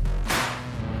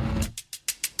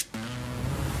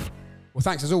 Well,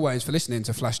 thanks as always for listening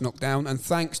to Flash Knockdown, and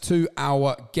thanks to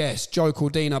our guests, Joe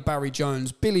Cordina, Barry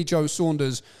Jones, Billy Joe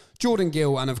Saunders, Jordan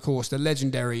Gill, and of course the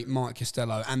legendary Mike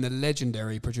Costello and the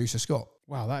legendary producer Scott.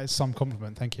 Wow, that is some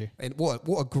compliment. Thank you. And what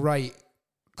a great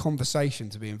conversation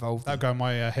to be involved That'll go on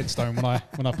my headstone when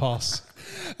I pass.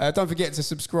 Don't forget to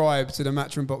subscribe to the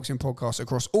Matchroom Boxing podcast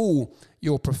across all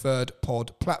your preferred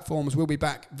pod platforms. We'll be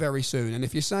back very soon. And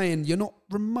if you're saying you're not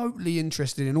remotely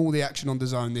interested in all the action on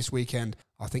DAZN this weekend,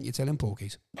 I think you're telling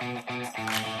porkies.